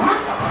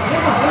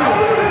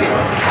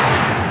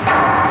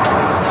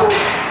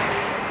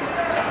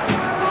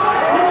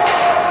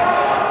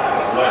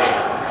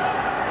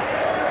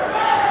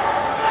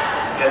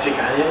 Krzych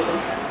or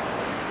something?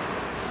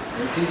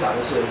 It's easy,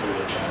 honestly, if we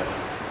would try.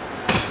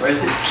 Where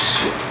is it?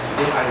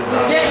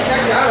 Yeah,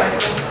 check it out, I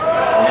think.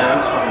 Yeah,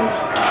 that's fucking.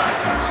 That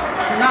sucks.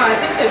 No, I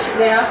think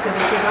they have to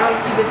because I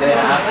don't even see They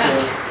him on the have to.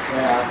 bench.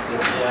 They have to.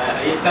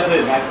 Yeah, he's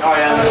definitely back. Oh,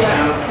 yeah, Oh,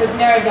 yeah, no. because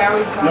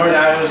Naradowi's not. Nor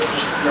that was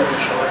just really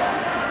short.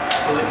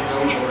 It was like his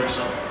own shoulder,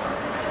 so.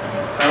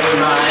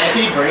 Nah, if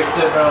he breaks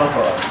it, bro,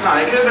 fuck. No,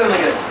 it could have been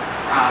like a.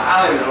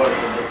 I don't even know what it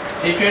could have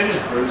been. He could have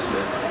just bruised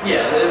it.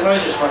 Yeah, it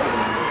was just fucking.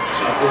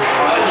 So,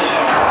 I just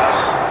fucking pass.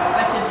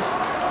 I could just.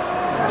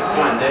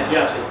 Come on, Dick, you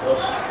gotta stay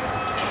close.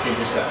 He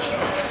just got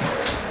struck.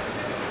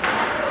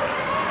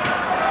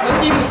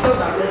 Lucky we still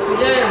got this. We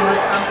did it in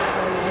less time for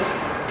 4 years.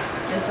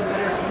 And it's a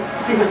better team.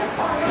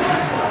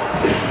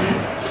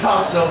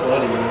 I'm so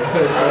funny.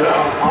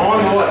 I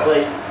want to know what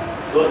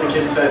the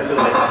kid said to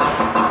like.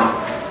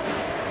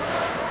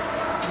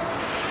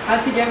 Had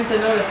to get him to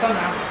notice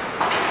somehow.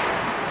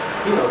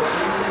 He knows.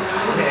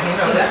 Yeah, he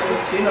knows.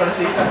 He knows.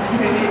 He's not.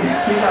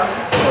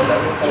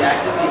 He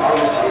actively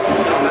always takes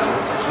it on that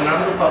one.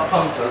 Whenever the pup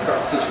pumps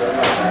across his red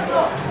line.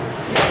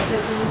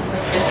 This is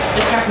like.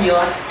 It's got me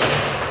like.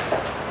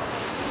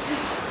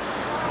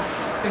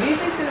 Who do you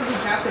think's gonna be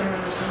captain when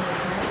we're seeing the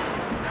camp?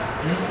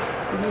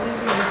 Who do you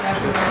think's gonna be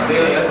captain?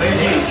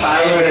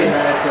 Tyler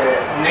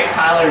and Nick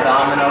Tyler,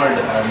 Domino, or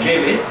defender.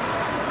 JB?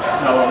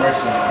 No, what we're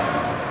seeing.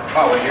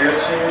 Oh, well, you're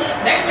serious?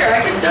 Next year,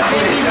 I could see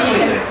Definitely, JB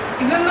being.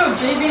 definitely. Even though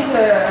JB's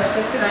an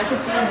assistant, I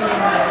could see him being.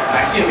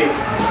 Actually,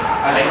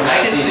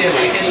 I can see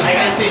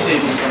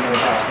JB coming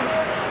back.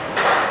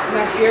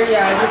 Next year,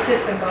 yeah, as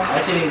assistant though.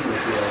 I can easily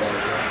see that.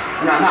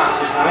 Actually. no, it's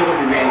just, I think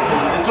it'll be main,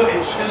 because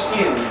it's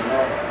 15.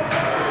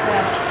 Yeah.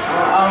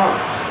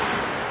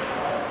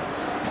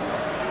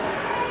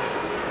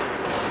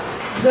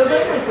 They'll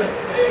definitely put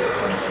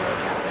some sort of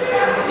captain.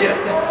 Yeah.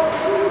 Assistant.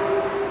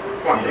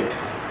 Come on, Jake.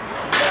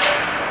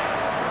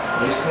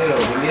 We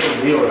need a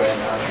wheel right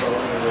now. That's all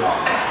we need.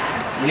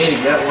 We need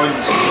to get one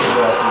just to get it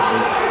off the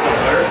Jake.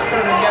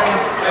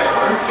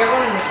 Get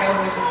one in the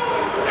Cowboys.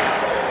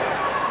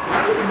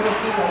 No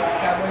team likes the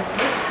Cowboys.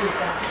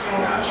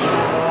 Nah, she's.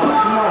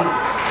 Come on.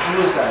 Who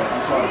is that?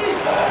 I'm sorry.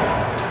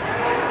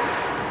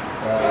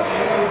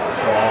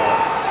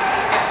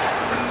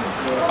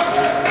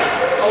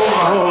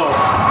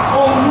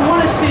 Oh,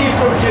 what a save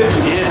from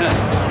Gibby. Yeah.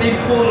 They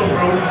pulled him,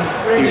 bro.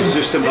 He was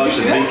just about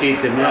to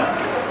vacate the net.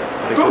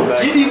 Bro,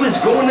 Gibby was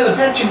going to the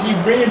bench and he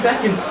ran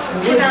back and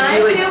slid. Can I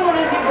steal one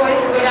of you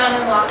boys to go down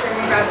in the locker room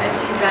and grab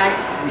Benson's bag?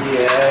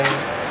 Yeah.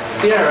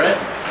 See that, right?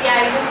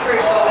 Yeah, he just hurt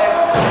his shoulder.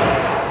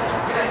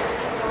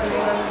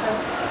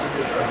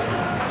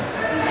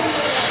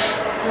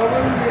 No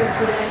one would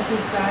put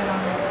Anti's bag on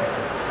there.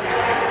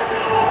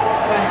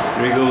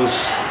 There he goes.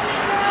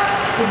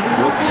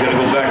 Nope, he's got to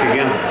go back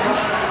again.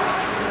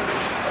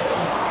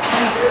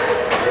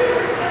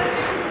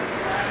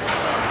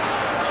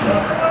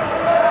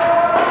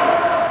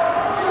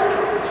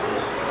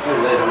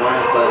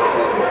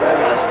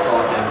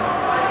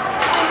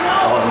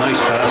 Oh,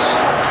 nice pass.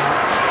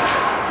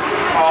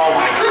 Oh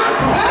my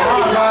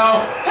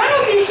god.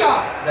 Penalty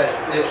shot!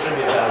 It should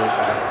be a penalty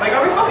shot. Like,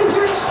 are we fucking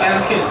serious? I'm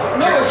just kidding.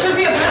 No, it should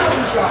be a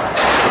penalty shot.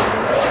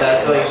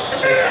 That's like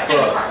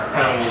textbook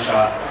penalty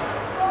shot.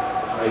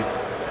 Like,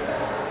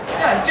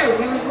 Yeah, dude,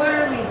 he was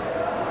literally.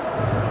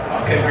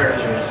 Okay, hurt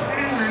his wrist.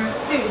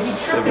 Dude, he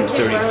tripped the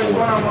kid when I was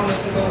one-on-one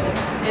with the goalie.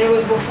 And it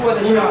was before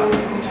the shot.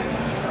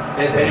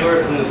 It's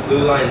anywhere from the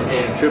blue line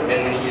in, and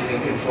when he's in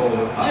control of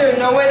the puck. Dude,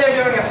 no way they're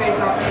doing a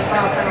face-off and it's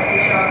not a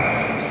penalty shot.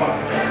 It's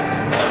fucking bad.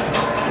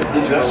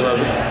 These refs are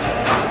ridiculous.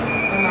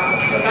 I'm not.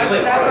 But Just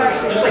like that's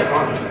actually. just like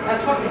Ron.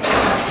 That's fucking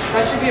fun.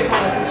 That should be a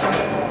penalty shot.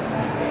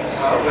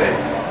 Oh, wait.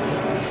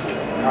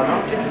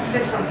 Timeout? It's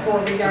a 6-on-4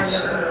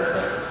 regardless of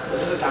it.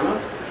 This is a timeout?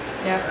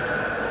 Yeah.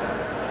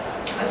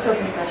 I still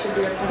think that should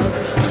be a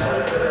penalty shot.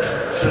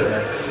 should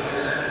have been.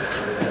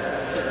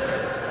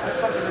 That's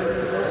fucking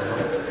ridiculous.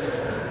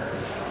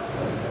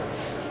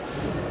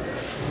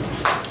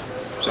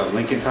 Is that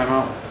Lincoln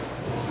timeout?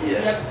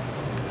 Yeah. Yep.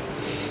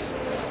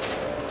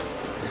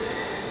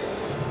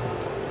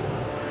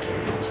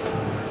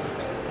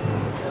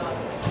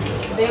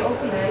 Did they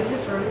open the exit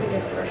for him to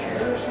get fresh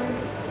air or something?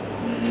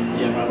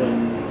 Yeah, probably.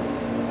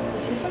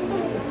 Is he something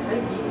with his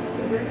diabetes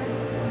too right now?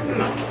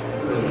 No.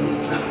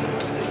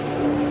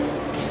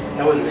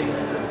 That wouldn't make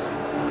any sense.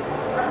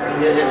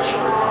 Yeah, yeah,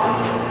 sure.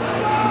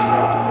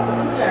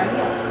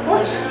 Yeah.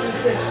 What? He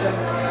could so.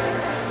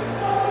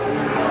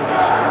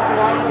 I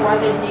don't know why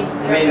they need I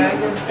their mean, guy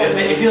give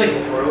him if he like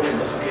broke and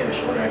dislocated his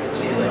shoulder, I could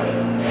see like. I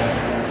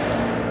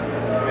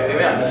mean,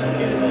 Maybe I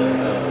dislocated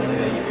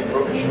if you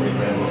broke a shoulder,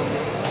 man.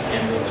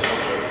 Can't move so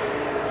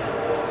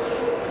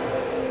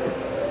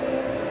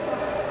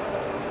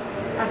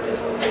I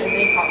just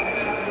they pop that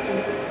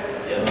shit.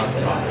 yeah, they'll have to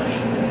pop that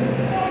shit.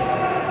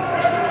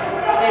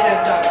 They'd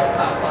have Dr.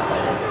 Pop on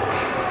it.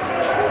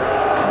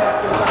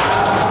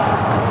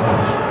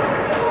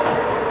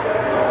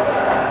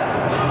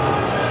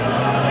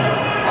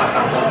 I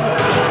found one.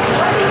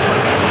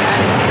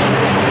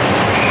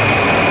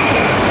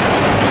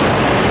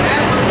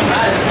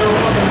 That is still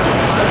fucking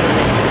alive.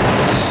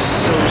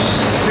 So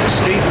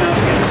 6-8 now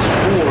against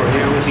 4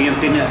 here with the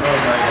empty net. Oh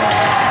my god.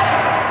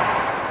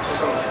 It's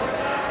just on the floor.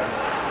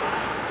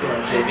 Come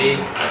on, JB.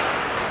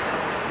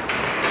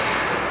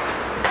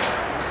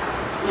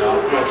 No,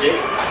 come on,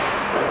 Jake.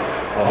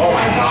 Oh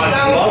my god, I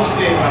love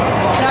seeing my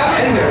fucking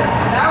tender.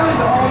 That was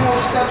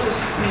almost such a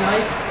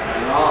snipe. I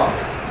know.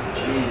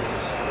 Jeez.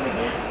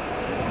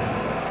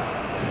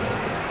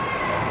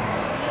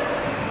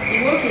 You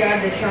look, he had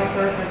the shot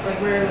perfect,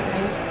 like where it was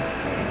aimed.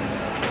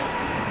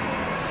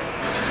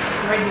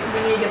 Right, you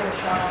need to get the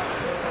shot off the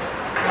face.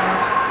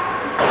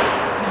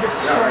 You just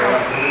shot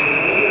off.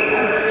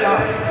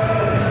 Shot.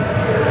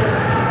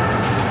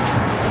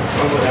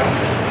 I'll go down.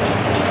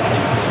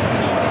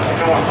 I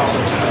don't want to toss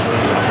it.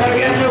 Oh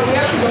yeah, no, we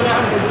have to go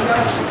down because we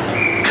got.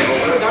 I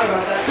forgot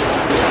about that.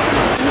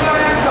 We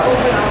gotta have to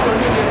open up.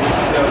 We're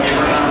gonna No, game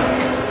or not.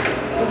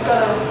 we've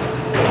gotta.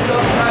 We've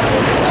got to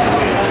put the stuff on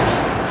the bench.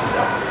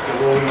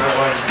 Well, we might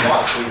want to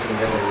watch so we can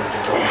get it.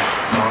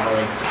 It's not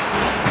like.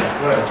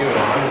 What I'm doing,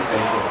 I'm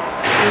mistaken.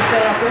 Can you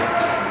stay up here?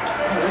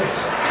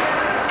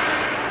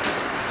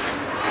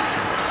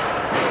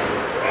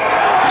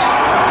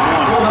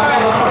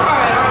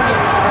 Alright, I'll give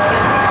it a shot.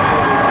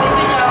 They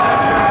think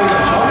Who's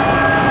that, Shaw?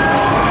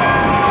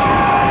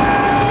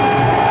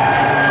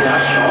 Yeah,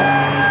 that's Shaw.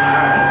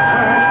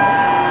 Alright.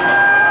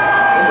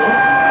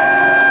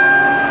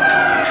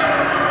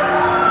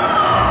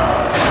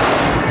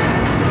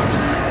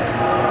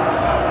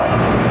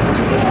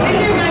 I think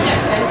they're gonna get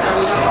pissed that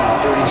we don't.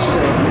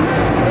 37.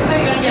 I think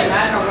they're gonna get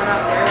mad how we're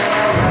not there.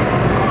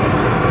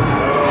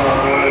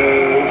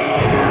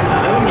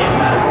 I wouldn't get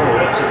mad for it.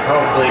 That's a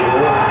power play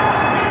goal.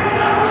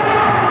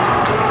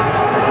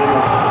 Come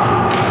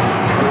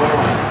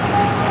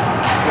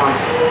on.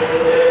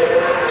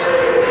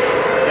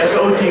 That's the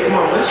OT. Come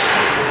on, Lish.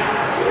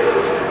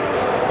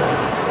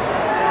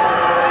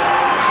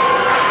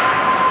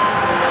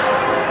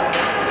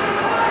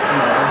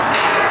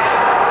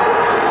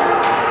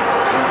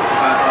 It's a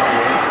fast off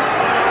here.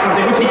 Come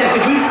on, take that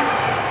to keep.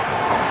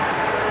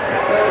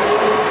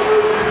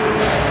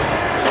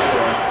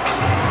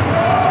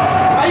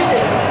 Ice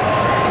it.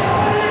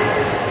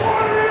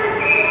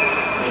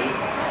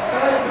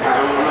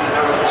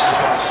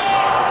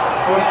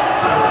 Of course.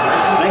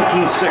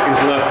 19 seconds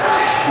left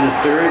in the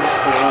third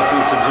for the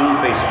offensive zone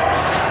faceoff.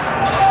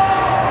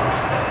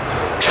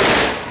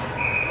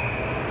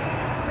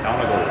 Down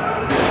a goal.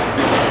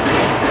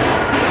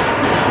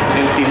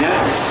 Empty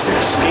net,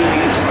 16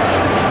 against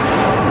 5.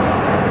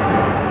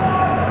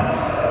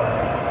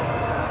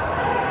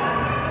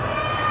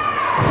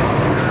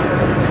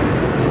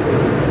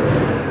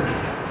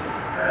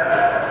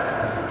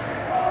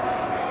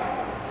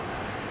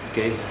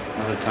 Okay,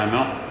 another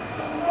timeout.